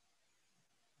one?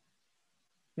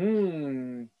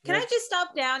 Can I just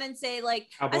stop down and say, like,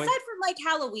 Cowboy? Aside from like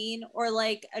Halloween or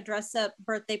like a dress up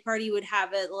birthday party, you would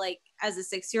have it like as a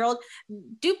 6-year-old.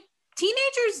 Do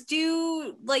teenagers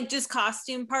do like just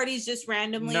costume parties just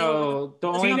randomly? No, the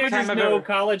only teenagers time know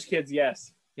college kids,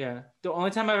 yes. Yeah, the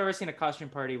only time I've ever seen a costume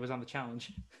party was on the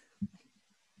challenge.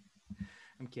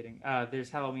 I'm kidding. There's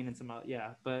Halloween and some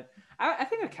but I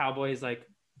think a cowboy is like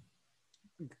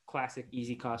classic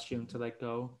easy costume to like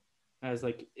go. As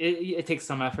like it takes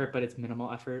some effort, but it's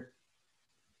minimal effort.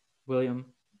 William,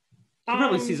 you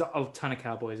probably sees a ton of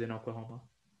cowboys in Oklahoma.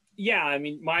 Yeah, I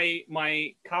mean,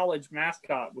 my college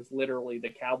mascot was literally the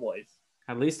Cowboys.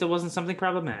 At least it wasn't something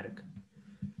problematic.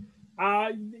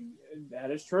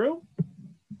 That is true.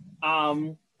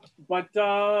 But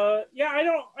yeah, I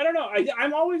don't know.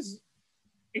 I'm always.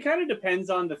 It kind of depends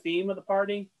on the theme of the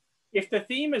party. If the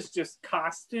theme is just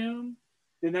costume,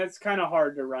 then that's kind of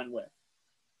hard to run with.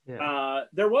 Yeah.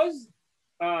 There was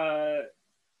so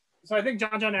I think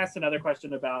John asked another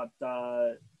question about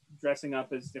dressing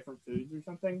up as different foods or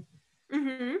something.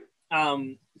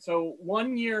 Mm-hmm. So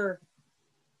one year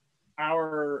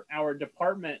our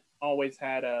department always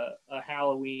had a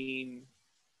Halloween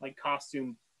like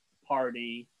costume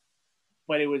party,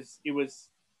 but it was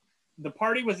the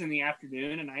party was in the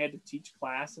afternoon and I had to teach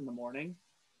class in the morning.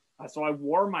 So I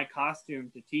wore my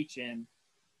costume to teach in.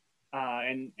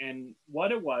 And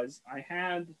what it was, I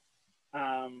had,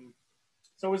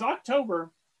 so it was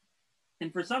October,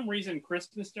 and for some reason,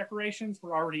 Christmas decorations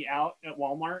were already out at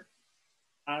Walmart.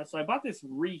 So I bought this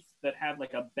wreath that had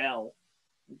like a bell,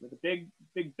 with a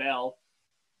big bell,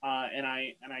 and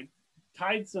I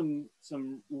tied some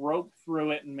rope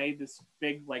through it and made this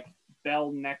big like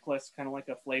bell necklace, kind of like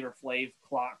a Flavor Flav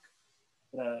clock,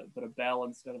 but a bell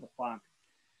instead of a clock.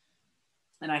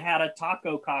 And I had a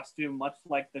taco costume, much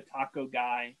like the taco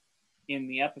guy in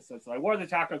the episode. So I wore the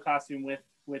taco costume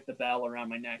with the bell around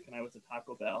my neck, and I was a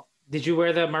Taco Bell. Did you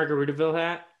wear the Margaritaville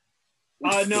hat?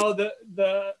 No, the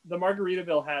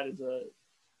Margaritaville hat is a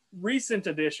recent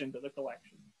addition to the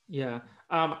collection. Yeah.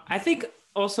 I think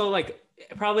also like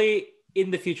probably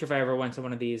in the future, if I ever went to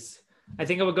one of these, I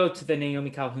think I would go to the Naomi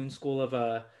Calhoun school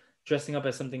of dressing up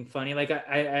as something funny. Like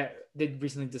did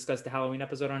recently discuss the Halloween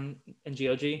episode on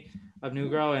NGOG of New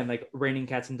Girl, and like raining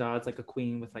cats and dogs, like a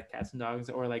queen with like cats and dogs,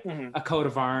 or like a coat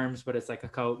of arms, but it's like a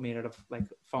coat made out of like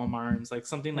foam arms, like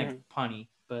something like punny,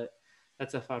 but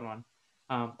that's a fun one.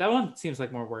 That one seems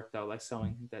like more work though, like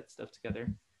sewing that stuff together.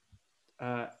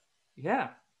 Yeah.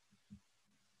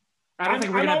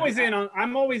 I'm always in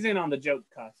on the joke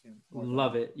costumes.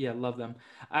 Love it. Yeah, love them.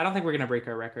 I don't think we're gonna break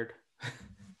our record.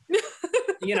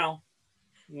 You know.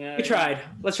 Yeah. We tried.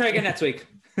 Let's try again next week.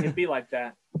 It'd be like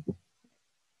that.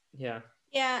 Yeah.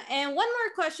 Yeah, and one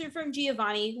more question from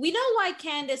Giovanni. We know why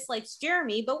Candace likes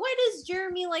Jeremy, but why does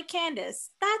Jeremy like Candace?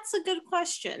 That's a good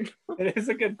question. It is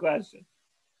a good question.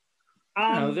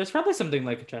 No, there's probably something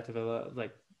like attractive about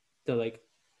like the like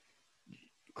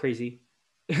crazy.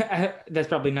 That's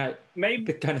probably not maybe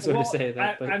the kind of sort to say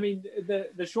that. But. I mean,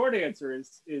 the short answer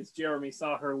is Jeremy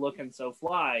saw her looking so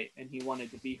fly, and he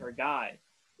wanted to be her guy.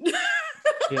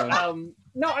 Yeah.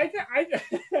 No,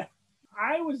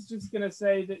 I was just gonna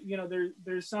say that, you know,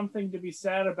 there's something to be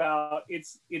said about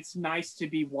it's nice to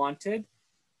be wanted.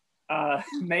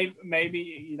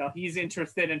 Maybe you know, he's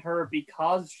interested in her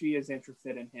because she is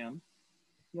interested in him.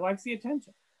 He likes the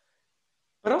attention,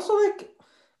 but also like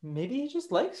maybe he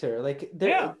just likes her. Like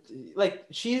like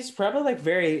she's probably like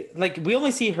very like we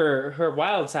only see her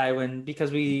wild side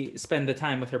because we spend the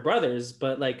time with her brothers,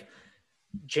 but like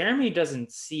Jeremy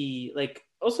doesn't see like.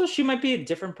 Also, she might be a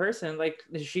different person. Like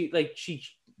she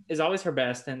is always her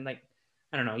best, and like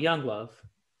I don't know, young love,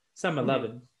 summer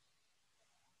loving.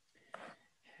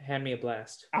 Hand me a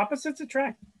blast. Opposites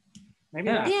attract.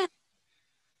 Maybe not. Yeah.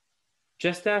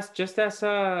 Just ask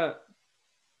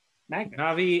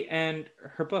Navi and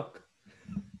her book.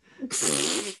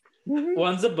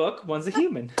 One's a book, one's a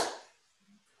human.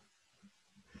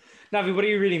 Navi, what are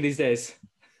you reading these days?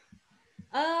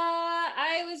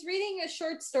 I was reading a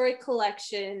short story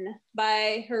collection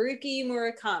by Haruki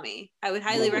Murakami. I would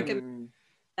highly recommend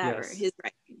that or his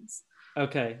writings.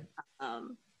 Okay.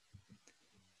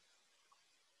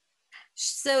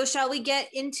 So shall we get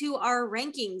into our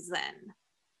rankings then?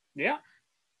 Yeah.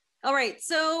 All right.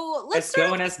 So let's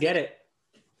go and let's get it.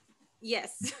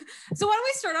 Yes. So why don't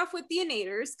we start off with the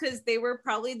innators, because they were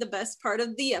probably the best part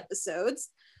of the episodes.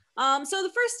 So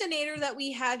the first innator that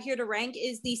we have here to rank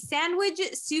is the sandwich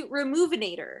suit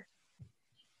removinator.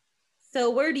 So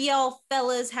where do y'all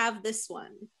fellas have this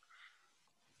one?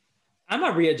 I'm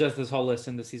gonna readjust this whole list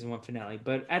in the season 1 finale,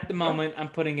 but at the moment I'm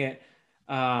putting it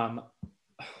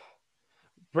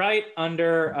right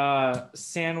under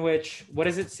sandwich. What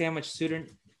is it? Sandwich suit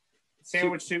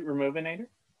removinator.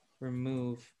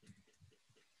 Removinator.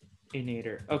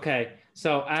 Okay,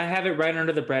 so I have it right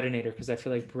under the breadinator because I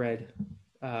feel like bread.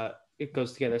 It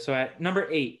goes together. So at number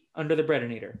 8, under the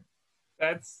breadinator.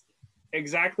 That's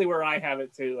exactly where I have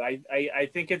it too. I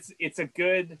think it's a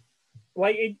good,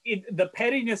 like the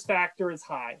pettiness factor is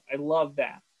high. I love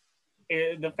that.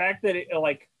 The fact that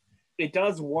it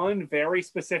does one very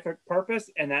specific purpose,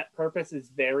 and that purpose is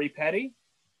very petty.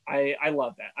 I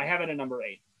love that. I have it at number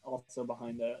 8, also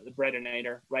behind the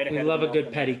breadinator. Right ahead. We love a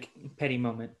good petty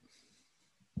moment.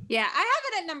 Yeah, I have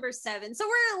it at number 7. So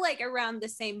we're like around the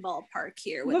same ballpark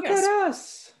here. Look at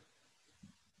us.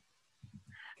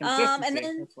 And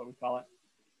then that's what we call it.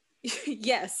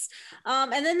 Yes.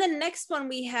 And then the next one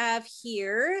we have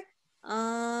here.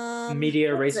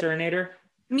 Media Eraserator?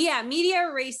 Yeah, Media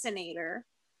Eraserator.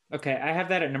 Okay, I have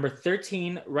that at number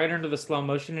 13, right under the slow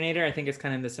motioninator. I think it's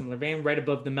kind of in the similar vein, right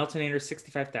above the Meltonator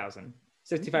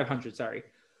 6,500, sorry.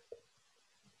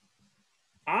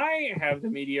 I have the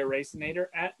Media Eraserator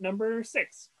at number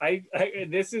 6.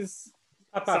 This is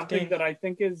something that I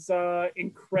think is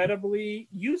incredibly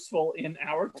useful in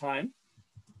our time,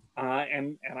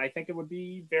 and I think it would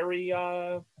be very.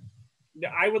 I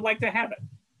would like to have it.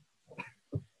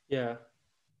 Yeah.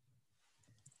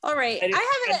 All right, I have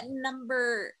it at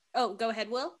number. Oh, go ahead,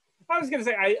 Will. I was gonna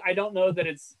say I don't know that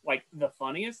it's like the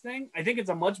funniest thing. I think it's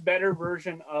a much better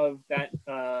version of that.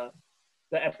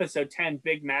 The episode 10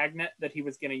 big magnet that he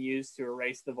was going to use to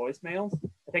erase the voicemails.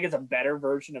 I think it's a better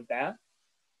version of that.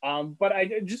 But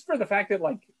I just for the fact that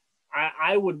like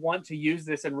I would want to use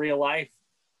this in real life,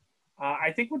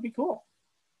 I think would be cool.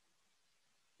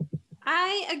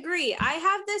 I agree. I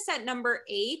have this at number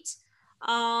 8.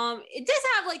 It does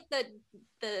have like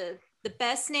the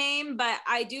best name, but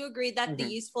I do agree that the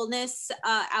usefulness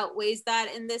outweighs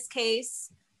that in this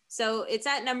case. So it's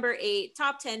at number 8,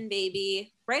 top 10,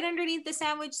 baby, right underneath the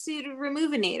sandwich suit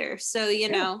removinator. So, you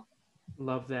know.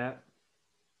 Love that.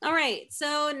 All right.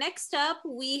 So next up,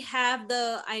 we have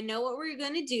I know what we're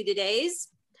going to do today's.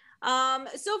 So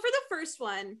for the first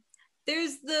one,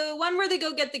 There's the one where they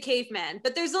go get the caveman,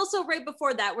 but there's also right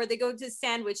before that where they go to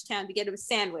Sandwich Town to get a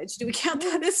sandwich. Do we count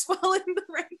that as well in the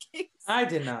rankings? I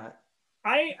did not.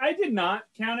 I did not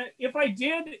count it. If I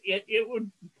did, it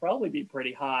would probably be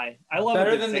pretty high. I love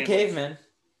better than sandwich. The Caveman.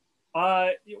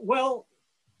 Well,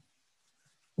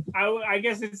 I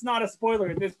guess it's not a spoiler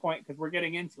at this point because we're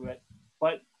getting into it.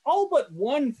 But all but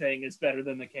one thing is better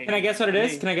than The Caveman. Can I guess what it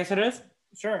is? Can I guess what it is?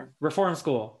 Sure. Reform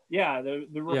School. Yeah, the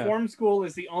Reform School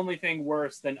is the only thing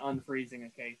worse than unfreezing a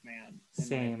caveman, in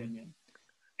my opinion.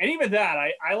 And even that,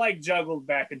 I like juggled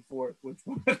back and forth which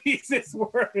one of these is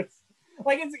worse.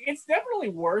 Like it's definitely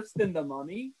worse than The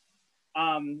Mummy.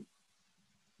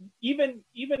 Even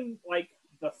like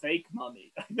the fake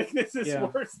Mummy. I think this is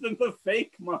worse than the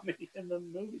fake Mummy in the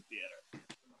movie theater.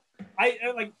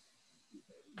 I like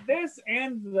this,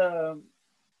 and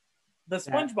the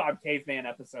SpongeBob caveman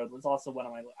episode was also one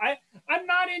of my. I'm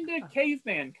not into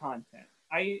caveman content.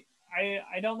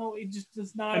 I don't know. It just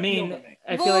does not. I mean, appeal to me.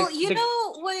 I feel well, like you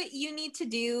know what you need to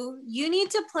do? You need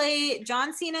to play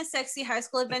John Cena's Sexy High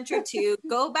School Adventure 2,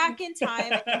 go back in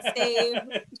time and save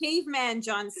caveman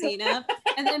John Cena,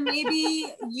 and then maybe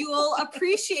you'll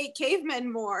appreciate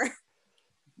cavemen more.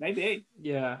 Maybe.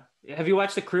 Yeah. Have you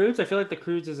watched The Croods? I feel like The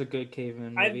Croods is a good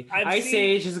caveman movie. Ice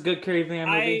Age is a good caveman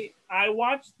movie. I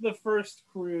watched the first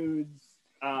Croods.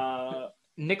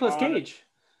 Nicolas Cage.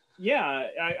 Yeah,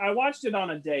 I watched it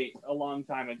on a date a long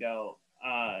time ago.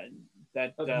 A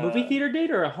movie theater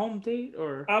date or a home date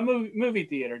or a movie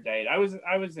theater date. I was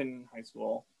in high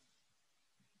school.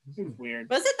 It was weird.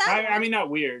 Was it that? I mean, not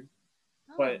weird,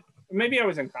 but maybe I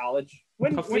was in college.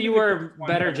 Hopefully you were a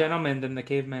better gentleman than the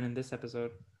caveman in this episode.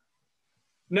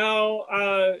 No.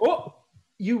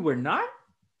 You were not?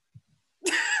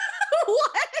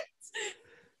 What?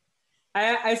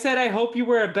 I said I hope you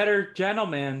were a better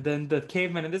gentleman than the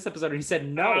caveman in this episode, and he said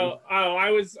no.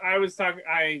 I was talking.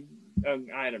 I don't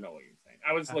know what you're saying.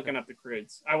 I was looking up The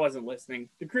Croods. I wasn't listening.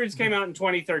 The Croods came out in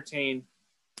 2013,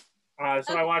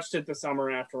 so I watched it the summer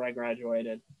after I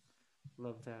graduated.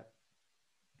 Love that.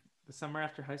 The summer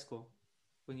after high school,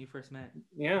 when you first met.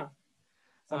 Yeah,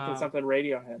 something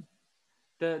Radiohead.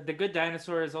 The Good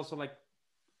Dinosaur is also like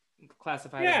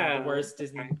classified as one of the worst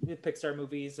Disney Pixar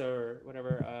movies or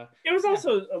whatever. It was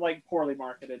also like poorly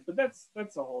marketed, but that's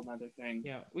a whole nother thing.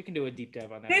 Yeah, we can do a deep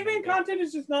dive on that. Caveman content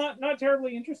is just not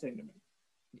terribly interesting to me.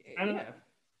 I don't know.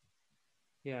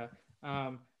 Yeah.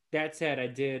 That said,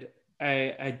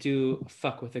 I do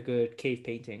fuck with a good cave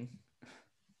painting.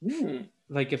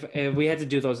 Like if we had to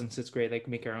do those in 6th grade, like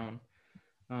make our own.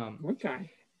 Okay.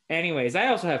 Anyways, I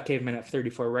also have Caveman at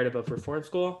 34, right above Reform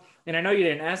School. And I know you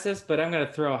didn't ask this, but I'm going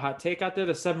to throw a hot take out there.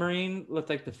 The submarine looked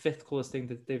like the 5th coolest thing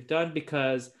that they've done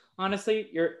because,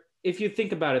 honestly, if you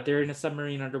think about it, they're in a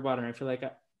submarine underwater. And I feel like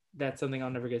that's something I'll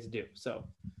never get to do. So,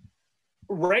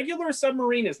 regular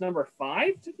submarine is number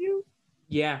 5 to you?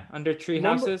 Yeah, under tree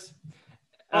houses.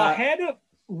 Ahead of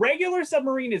regular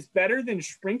submarine is better than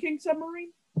shrinking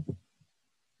submarine?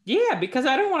 Yeah, because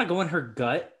I don't want to go in her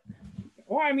gut.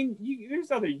 Well, I mean, there's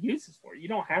other uses for it. You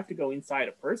don't have to go inside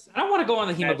a person. I don't want to go on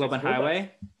the hemoglobin highway.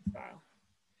 Style.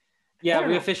 Yeah,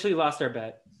 we officially lost our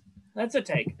bet. That's a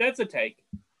take.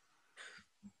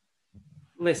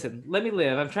 Listen, let me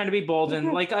live. I'm trying to be bold.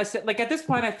 And like I said, like at this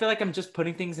point, I feel like I'm just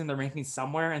putting things in the rankings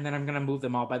somewhere, and then I'm going to move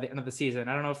them all by the end of the season.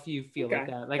 I don't know if you feel like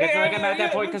that. Like, I feel like I'm at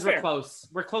that point because we're close.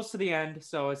 We're close to the end.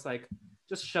 So it's like,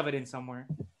 just shove it in somewhere.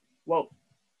 Whoa.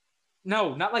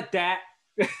 No, not like that.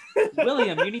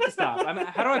 William, you need to stop.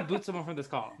 How do I boot someone from this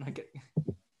call?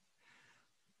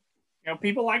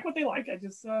 People like what they like. I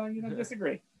just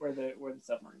disagree where the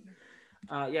submarine.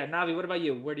 Yeah, Navi, what about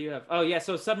you? Where do you have? Oh yeah,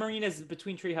 so submarine is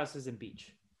between tree houses and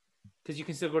beach, because you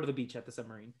can still go to the beach at the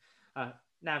submarine.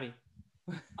 Navi.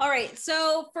 All right,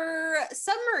 so for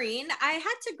submarine, I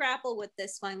had to grapple with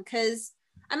this one because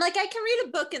I'm like, I can read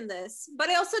a book in this, but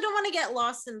I also don't want to get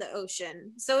lost in the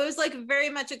ocean. So it was like very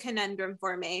much a conundrum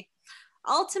for me.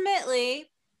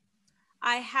 Ultimately,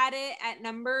 I had it at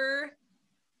number.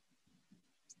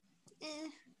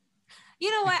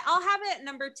 You know what? I'll have it at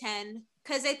number 10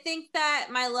 because I think that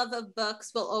my love of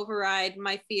books will override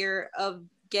my fear of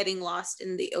getting lost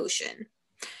in the ocean.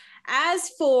 As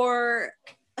for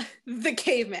the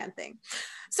caveman thing.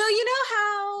 So you know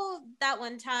how that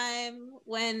one time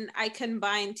when I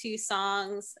combined 2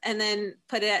 songs and then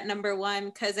put it at number 1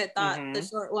 because I thought the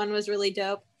short one was really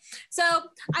dope. So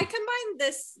I combined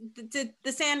this,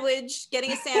 the sandwich,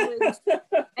 getting a sandwich,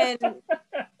 and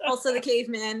also the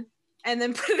caveman, and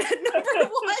then put it at number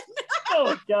 1.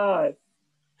 Oh God!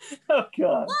 Oh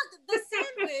God! Look, the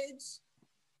sandwich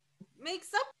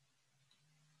makes up.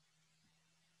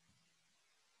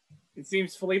 It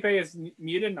seems Felipe is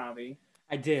muted Navi.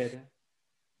 I did.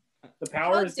 The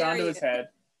power is down to his head.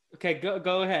 Okay,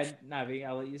 go ahead, Navi.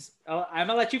 I'm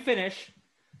gonna let you finish.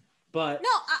 But no,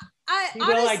 I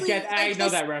honestly, I know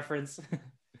that reference.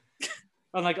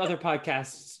 Unlike other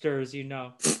podcasters, you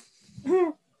know. Navi,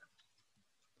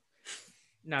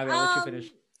 I'll let you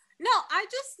finish. No, I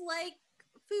just like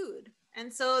food,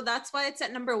 and so that's why it's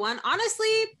at number 1.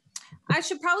 Honestly, I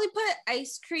should probably put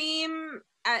ice cream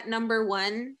at number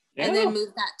 1 and then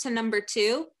move that to number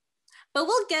 2. But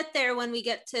we'll get there when we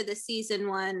get to the season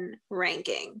 1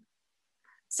 ranking.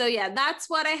 So yeah, that's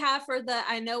what I have for the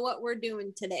I know what we're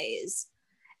doing today's.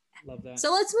 Love that.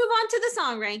 So let's move on to the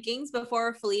song rankings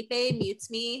before Felipe mutes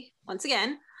me once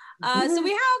again. So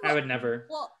we have. I would never.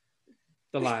 Well,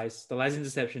 the lies and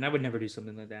deception. I would never do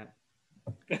something like that.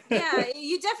 Yeah,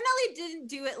 you definitely didn't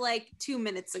do it like 2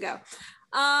 minutes ago.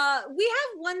 We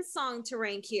have one song to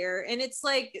rank here, and it's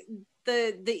like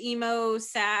the emo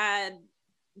sad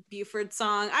Buford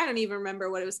song. I don't even remember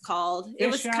what it was called. It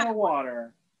was Out of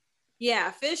Water.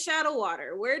 Yeah, Fish Out of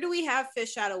Water. Where do we have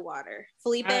Fish Out of Water?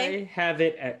 Felipe? I have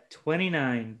it at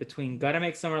 29 between Gotta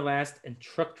Make Summer Last and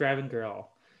Truck Driving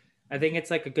Girl. I think it's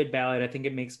like a good ballad. I think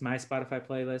it makes my Spotify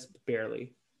playlist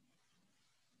barely.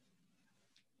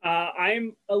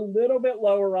 I'm a little bit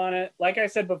lower on it. Like I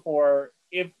said before,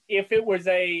 if it was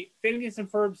a Phineas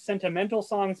and Ferb sentimental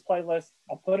songs playlist,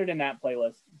 I'll put it in that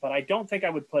playlist. But I don't think I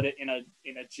would put it in a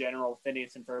general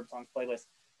Phineas and Ferb songs playlist.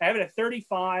 I have it at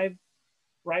 35.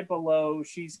 Right below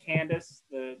She's Candace,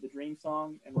 the Dream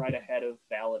song, and right ahead of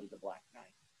Ballad of the Black Knight.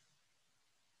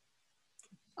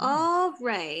 All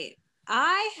right.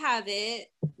 I have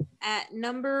it at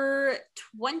number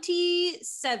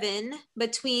 27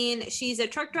 between She's a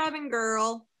Truck Driving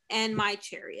Girl and My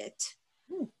Chariot.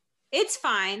 It's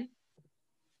fine.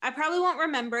 I probably won't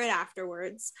remember it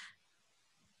afterwards.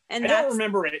 And I don't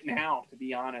remember it now, to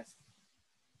be honest.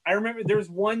 I remember there's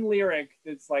one lyric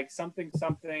that's like something,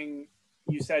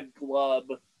 you said glub,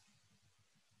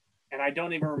 and I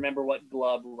don't even remember what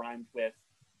glub rhymed with.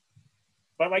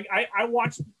 But like I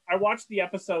watched the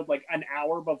episode like an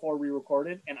hour before we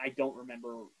recorded, and I don't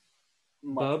remember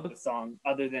much of the song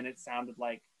other than it sounded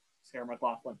like Sarah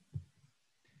McLachlan.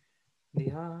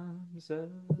 The arms of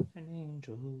an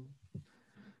angel.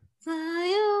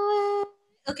 Fly away.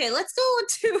 Okay, let's go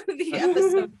to the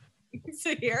episode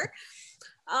here.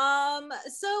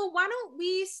 So why don't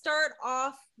we start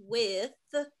off with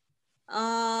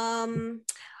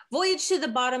Voyage to the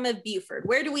Bottom of Buford.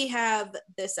 Where do we have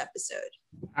this episode?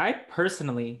 I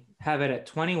personally have it at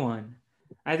 21.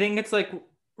 I think it's like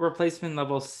replacement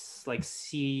level like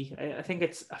C. I think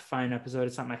it's a fine episode.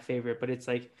 It's not my favorite, but it's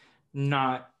like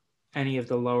not any of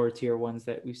the lower tier ones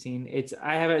that we've seen.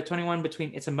 I have it at 21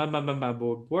 between It's a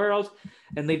Bum World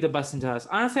and Leave the Bus Into Us.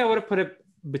 Honestly, I would have put it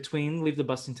between Leave the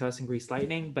Bus Into Us and Grease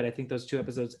Lightning, but I think those 2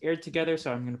 episodes aired together,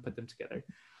 so I'm going to put them together.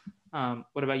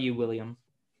 What about you, William?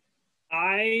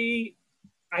 I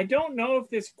don't know if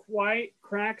this quite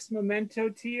cracks Memento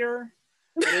tier,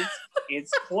 but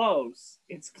it's close.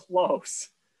 It's close.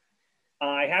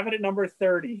 I have it at number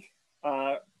 30,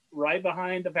 right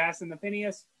behind The Fast and the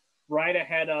Phineas, right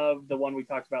ahead of the one we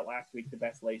talked about last week, The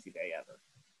Best Lazy Day Ever.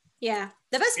 Yeah.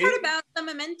 The best part about the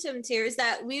momentum tier is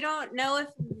that we don't know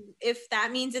if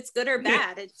that means it's good or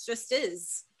bad. It just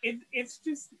is. It's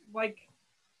just like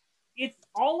it's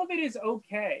all of it is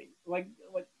okay. Like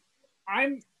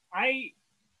I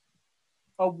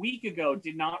a week ago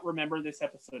did not remember this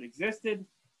episode existed.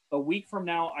 A week from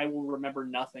now, I will remember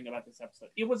nothing about this episode.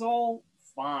 It was all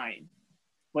fine,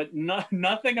 but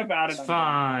nothing about it. It's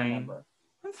fine.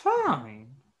 I'm fine.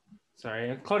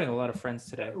 Sorry, I'm quoting a lot of Friends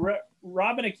today.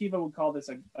 Rob and Akiva would call this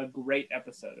a great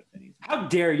episode of Phineas. How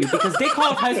dare you? Because they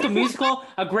called High School Musical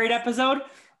a great episode,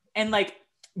 and like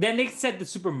then they said the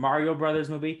Super Mario Brothers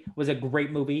movie was a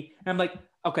great movie, and I'm like,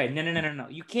 okay, no.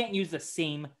 You can't use the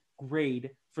same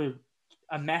grade for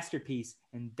a masterpiece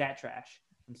and that trash.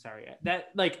 I'm sorry. That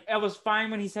like I was fine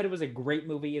when he said it was a great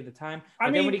movie at the time.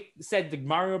 But then when he said the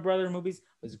Mario Brothers movies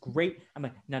was great, I'm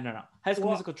like, no. High School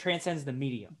Musical transcends the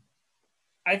medium.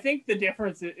 I think the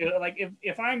difference is like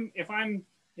if I'm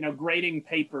grading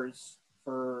papers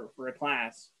for a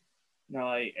class,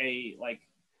 you like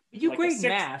grade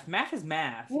math. Math is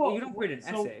math. Well, you don't grade an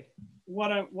essay.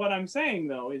 What I'm saying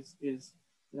though is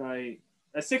a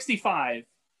 65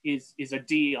 is a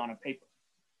D on a paper.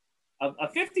 A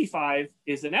 55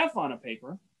 is an F on a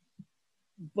paper,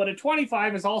 but a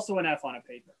 25 is also an F on a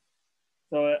paper.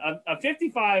 So a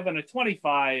 55 and a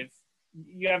 25,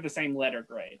 you have the same letter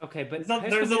grade. Okay, but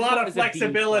there's a lot of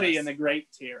flexibility in the grade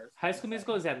tiers. High School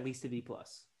Musical is at least a B+.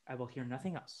 I will hear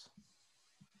nothing else.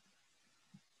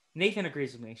 Nathan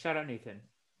agrees with me. Shout out Nathan.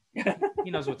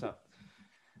 He knows what's up.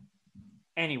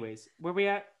 Anyways, where we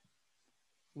at?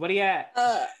 What are you at?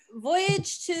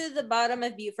 Voyage to the Bottom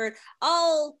of Buford.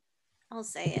 I'll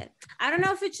say it. I don't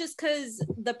know if it's just because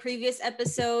the previous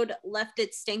episode left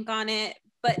its stink on it,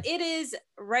 but it is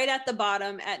right at the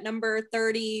bottom at number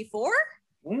 34.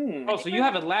 Oh, so you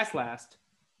have it last.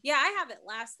 Yeah, I have it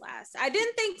last. I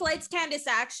didn't think Flight's Candace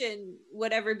Action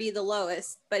would ever be the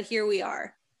lowest, but here we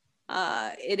are.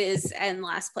 It is in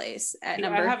last place at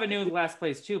number. I have a new last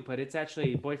place too, but it's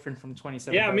actually Boyfriend from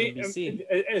 27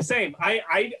 BC. Same.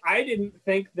 I didn't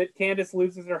think that Candace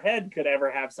Loses Her Head could ever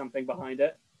have something behind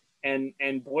it,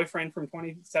 and Boyfriend from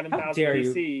 27,000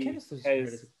 BC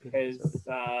has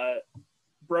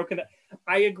broken it.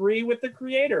 I agree with the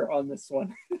creator on this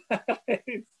one.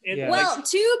 Well,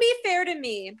 to be fair to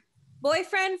me,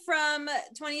 Boyfriend from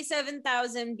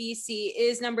 27,000 BC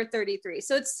is number 33.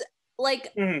 So it's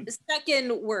like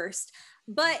second worst.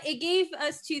 But it gave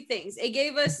us two things. It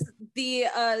gave us the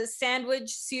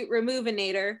sandwich suit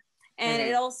removinator. And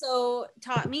it also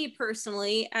taught me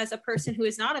personally, as a person who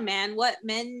is not a man,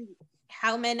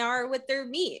 how men are with their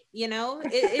meat, you know.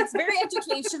 It's very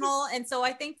educational, and so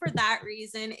I think for that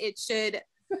reason it should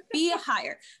be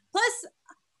higher. Plus,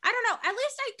 I don't know, at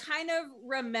least I kind of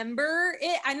remember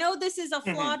it. I know this is a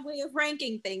flawed way of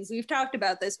ranking things, we've talked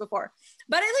about this before,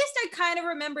 but at least I kind of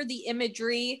remember the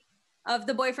imagery of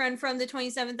the Boyfriend from the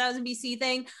 27,000 BC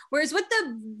thing, whereas with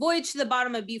the Voyage to the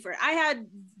Bottom of Buford, I had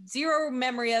zero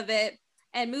memory of it,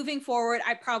 and moving forward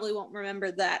I probably won't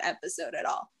remember that episode at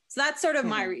all. So that's sort of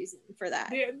my reason for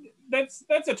that. Yeah,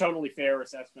 that's a totally fair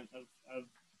assessment of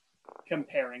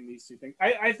comparing these two things.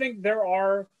 I think there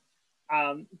are,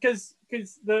 because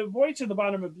the Voyage to the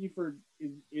Bottom of Buford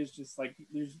is just like,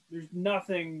 there's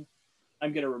nothing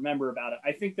I'm going to remember about it.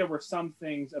 I think there were some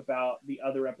things about the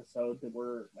other episode that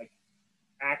were like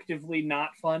actively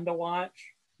not fun to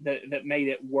watch that made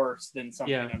it worse than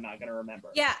something I'm not going to remember.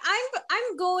 Yeah,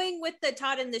 I'm going with the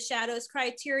Todd in the Shadows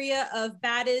criteria of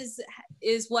bad is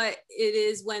what it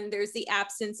is when there's the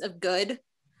absence of good.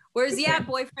 Whereas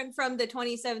Boyfriend from the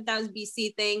 27,000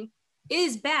 BC thing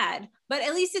is bad, but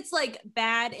at least it's like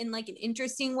bad in like an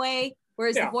interesting way.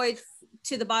 Whereas the Voyage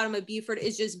to the Bottom of Buford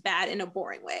is just bad in a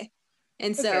boring way.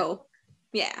 And so,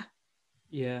 yeah.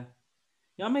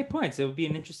 Y'all make points. It would be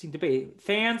an interesting debate.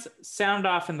 Fans, sound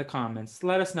off in the comments.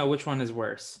 Let us know which one is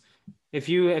worse. If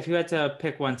you had to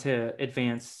pick one to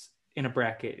advance in a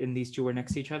bracket and these two were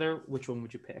next to each other, which one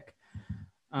would you pick?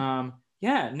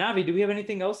 Navi, do we have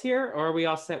anything else here, or are we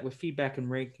all set with feedback and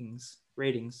ratings?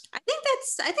 I think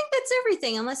that's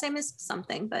everything, unless I missed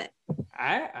something. But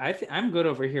I'm good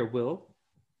over here. Will?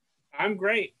 I'm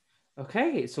great.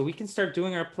 Okay, so we can start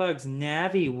doing our plugs.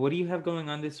 Navi, what do you have going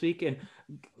on this week? And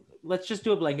let's just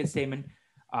do a blanket statement.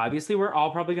 Obviously, we're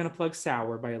all probably going to plug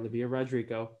Sour by Olivia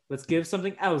Rodrigo. Let's give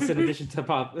something else in addition to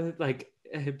pop.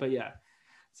 But yeah.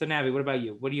 So Navi, what about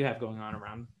you? What do you have going on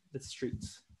around the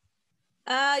streets?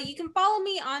 You can follow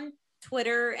me on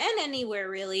Twitter and anywhere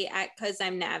really at Cause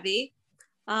I'm Navi.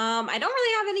 I don't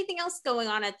really have anything else going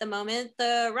on at the moment.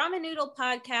 The Ramen Noodle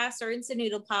podcast or Instant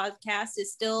Noodle podcast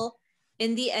is still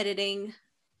in the editing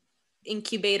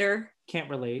incubator. Can't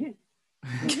relate.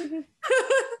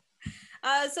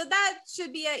 So that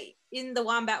should be in the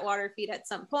Wombat Water feed at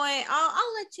some point.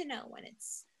 I'll let you know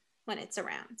when it's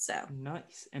around. So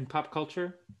nice. And pop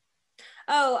culture?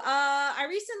 I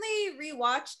recently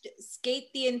rewatched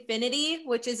Skate the Infinity,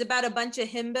 which is about a bunch of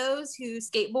himbos who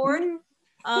skateboard.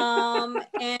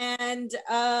 And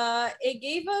it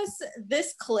gave us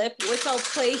this clip, which I'll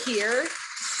play here.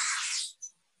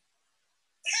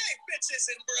 Hey, bitches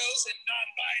and bros and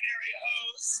non-binary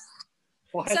hoes.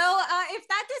 What? So if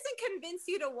that doesn't convince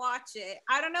you to watch it,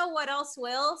 I don't know what else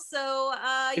will. So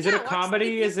is it a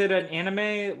comedy? Is it an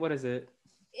anime? What is it?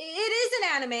 It is an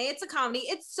anime. It's a comedy.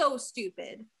 It's so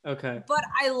stupid. Okay. But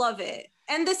I love it.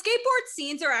 And the skateboard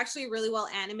scenes are actually really well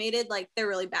animated. Like, they're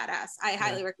really badass. I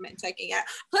highly recommend checking it out.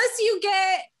 Plus, you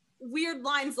get weird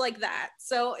lines like that.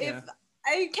 So if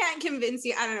I can't convince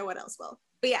you, I don't know what else will.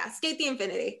 But yeah, Skate the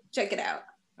Infinity. Check it out.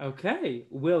 Okay.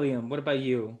 William, what about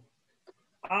you?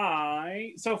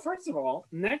 So first of all,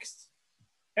 next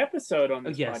episode on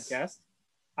this podcast,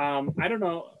 I don't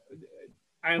know.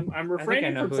 I'm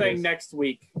refraining from saying next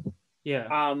week.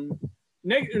 Yeah.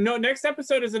 Next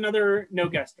episode is another no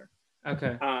guester.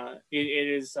 Okay. It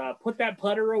is Put That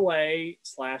Putter Away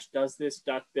 / Does This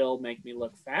Duck Bill Make Me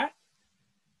Look Fat?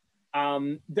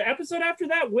 The episode after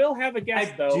that will have a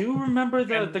guest, though. I do remember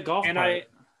the golf part.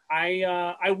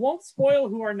 I won't spoil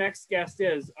who our next guest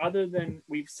is, other than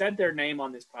we've said their name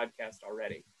on this podcast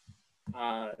already.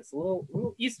 It's a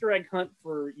little Easter egg hunt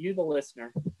for you, the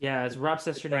listener. Yeah, as Rob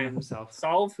Sestername himself.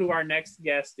 Solve who our next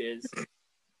guest is.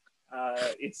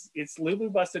 It's Lulu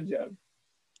Busted Joke.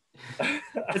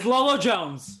 It's Lolo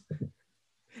Jones.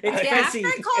 It's After Bessie.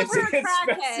 I called her a It's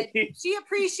crackhead, Bessie. she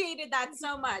appreciated that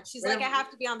so much. She's like, I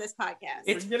have to be on this podcast.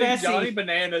 It's We're getting Bessie. Johnny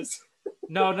Bananas.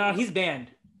 No, he's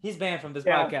banned. He's banned from this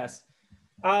podcast.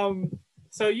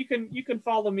 So you can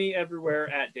follow me everywhere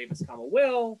at Davis,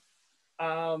 Will.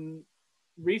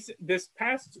 This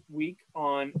past week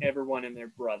on Everyone and Their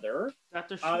Brother,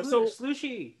 Dr.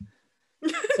 Slushy.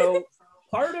 So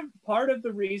part of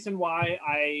the reason why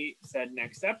I said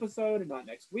next episode and not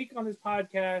next week on this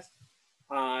podcast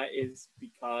is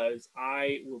because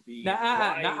I will be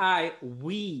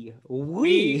we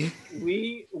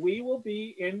will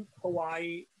be in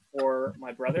Hawaii for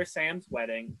my brother Sam's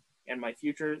wedding and my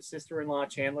future sister-in-law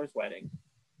Chandler's wedding.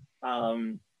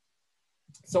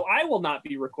 So I will not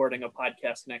be recording a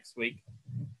podcast next week,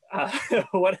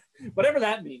 whatever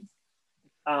that means.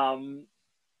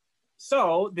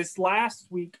 So this last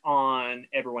week on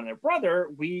Everyone and Their Brother,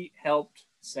 we helped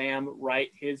Sam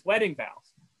write his wedding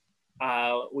vows.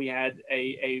 We had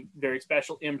a very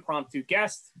special impromptu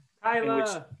guest in which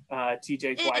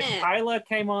TJ's wife Kyla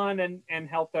came on and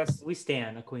helped us. We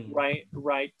stand a queen.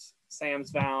 Write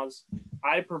Sam's vows.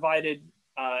 I provided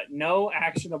no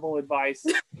actionable advice.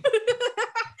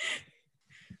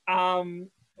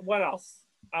 What else?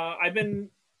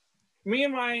 Me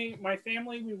and my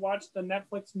family, we watched the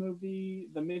Netflix movie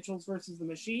The Mitchells versus the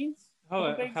Machines.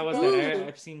 Oh, how was that?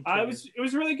 I've seen it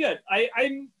was really good.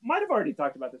 I might have already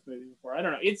talked about this movie before. I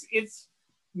don't know. It's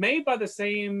made by the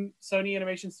same Sony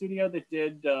animation studio that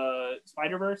did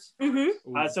Spider-Verse.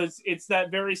 Mm-hmm. So it's that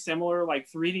very similar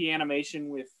like 3D animation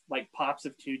with like pops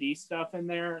of 2D stuff in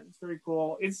there. It's very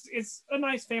cool. It's a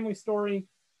nice family story.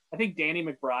 I think Danny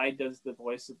McBride does the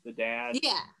voice of the dad.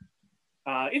 Yeah.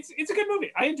 It's a good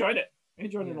movie. I enjoyed it.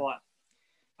 It a lot.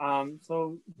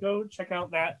 So go check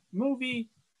out that movie.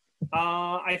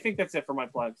 I think that's it for my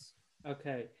plugs.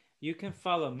 Okay. You can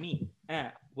follow me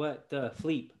at What the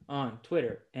Fleep on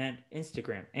Twitter and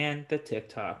Instagram and the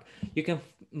TikTok. You can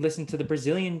listen to the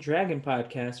Brazilian Dragon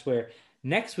podcast where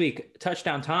next week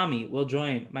Touchdown Tommy will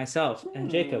join myself and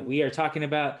Jacob. We are talking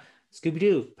about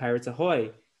Scooby-Doo, Pirates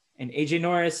Ahoy, and AJ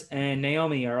Norris and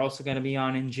Naomi are also going to be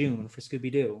on in June for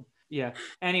Scooby-Doo. Yeah.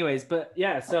 Anyways, but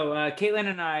yeah, so Caitlin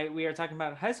and I, we are talking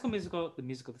about High School Musical, the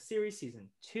musical, the series, season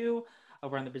 2.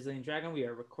 Over on the Brazilian Dragon, we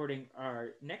are recording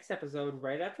our next episode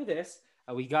right after this.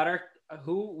 We got our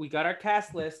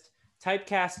cast list,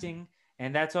 typecasting,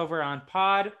 and that's over on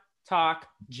Pod, Talk,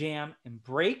 Jam, and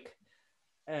Break.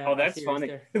 That's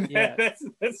funny. Yeah.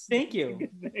 that's Thank you.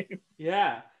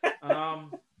 Yeah.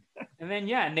 And then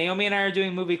Naomi and I are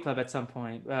doing movie club at some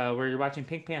point. We're watching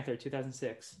Pink Panther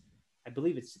 2006. I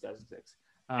believe it's 2006.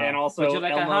 And also, would you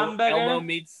like a hamburger? Elmo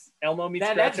meets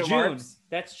that's Groucho June. Marx.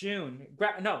 That's June.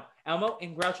 Elmo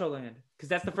in Groucho Land, because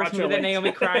that's the first movie that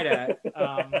Naomi cried at.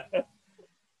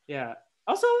 Yeah.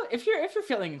 Also, if you're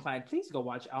feeling inclined, please go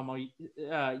watch Elmo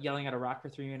yelling at a rock for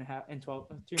 3 minutes and 12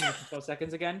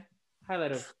 seconds again.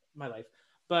 Highlight of my life.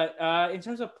 But in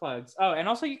terms of plugs, and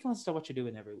also you can listen to What You're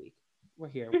Doing every week. We're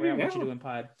here. We're at What You're Doing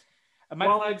Pod.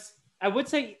 Plugs. I would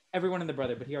say Everyone and the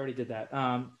Brother, but he already did that.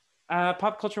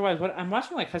 Pop culture wise, I'm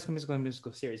watching like High School Musical and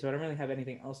musical series, so I don't really have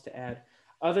anything else to add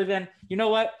other than, you know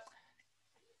what?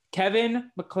 Kevin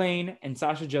McLean and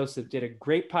Sasha Joseph did a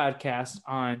great podcast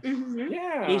on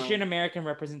Asian American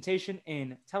representation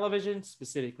in television,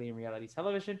 specifically in reality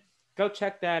television. Go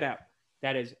check that out.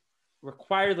 That is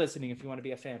required listening if you want to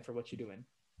be a fan for What You're Doing.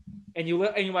 And you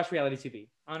watch reality TV.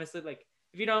 Honestly, like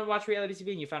if you don't watch reality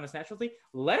TV and you found us naturally,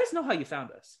 let us know how you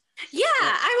found us. Yeah,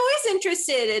 I'm always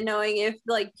interested in knowing if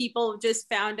like people just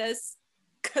found us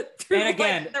through. And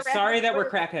again, sorry that we're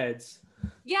crackheads.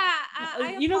 Yeah,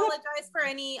 I apologize for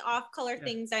any off-color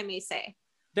things I may say.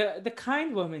 The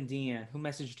kind woman Deanne who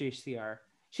messaged JCR,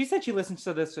 she said she listens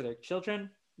to this with her children.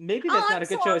 Maybe that's not a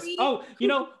good choice. Oh,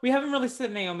 we haven't released the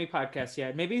Naomi podcast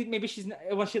yet. Maybe she's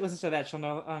once she listens to that, she'll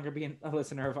no longer be a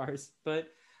listener of ours. But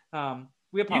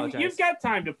we apologize. You've got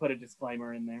time to put a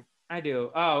disclaimer in there. I do.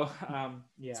 Oh,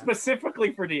 yeah.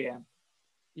 Specifically for Deanne.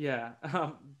 Yeah.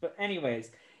 But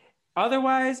anyways,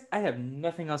 otherwise, I have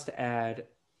nothing else to add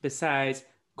besides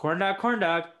corn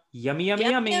dog, yummy, yummy,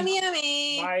 yummy. Yummy,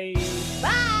 yummy. Bye.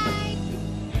 Bye.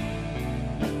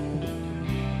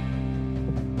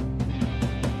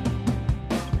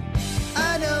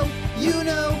 I know, you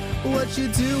know what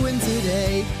you're doing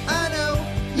today. I know,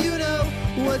 you know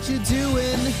what you're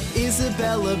doing.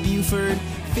 Isabella, Buford,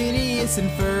 Phineas and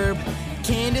Ferb.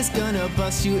 Candace gonna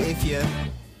bust you if you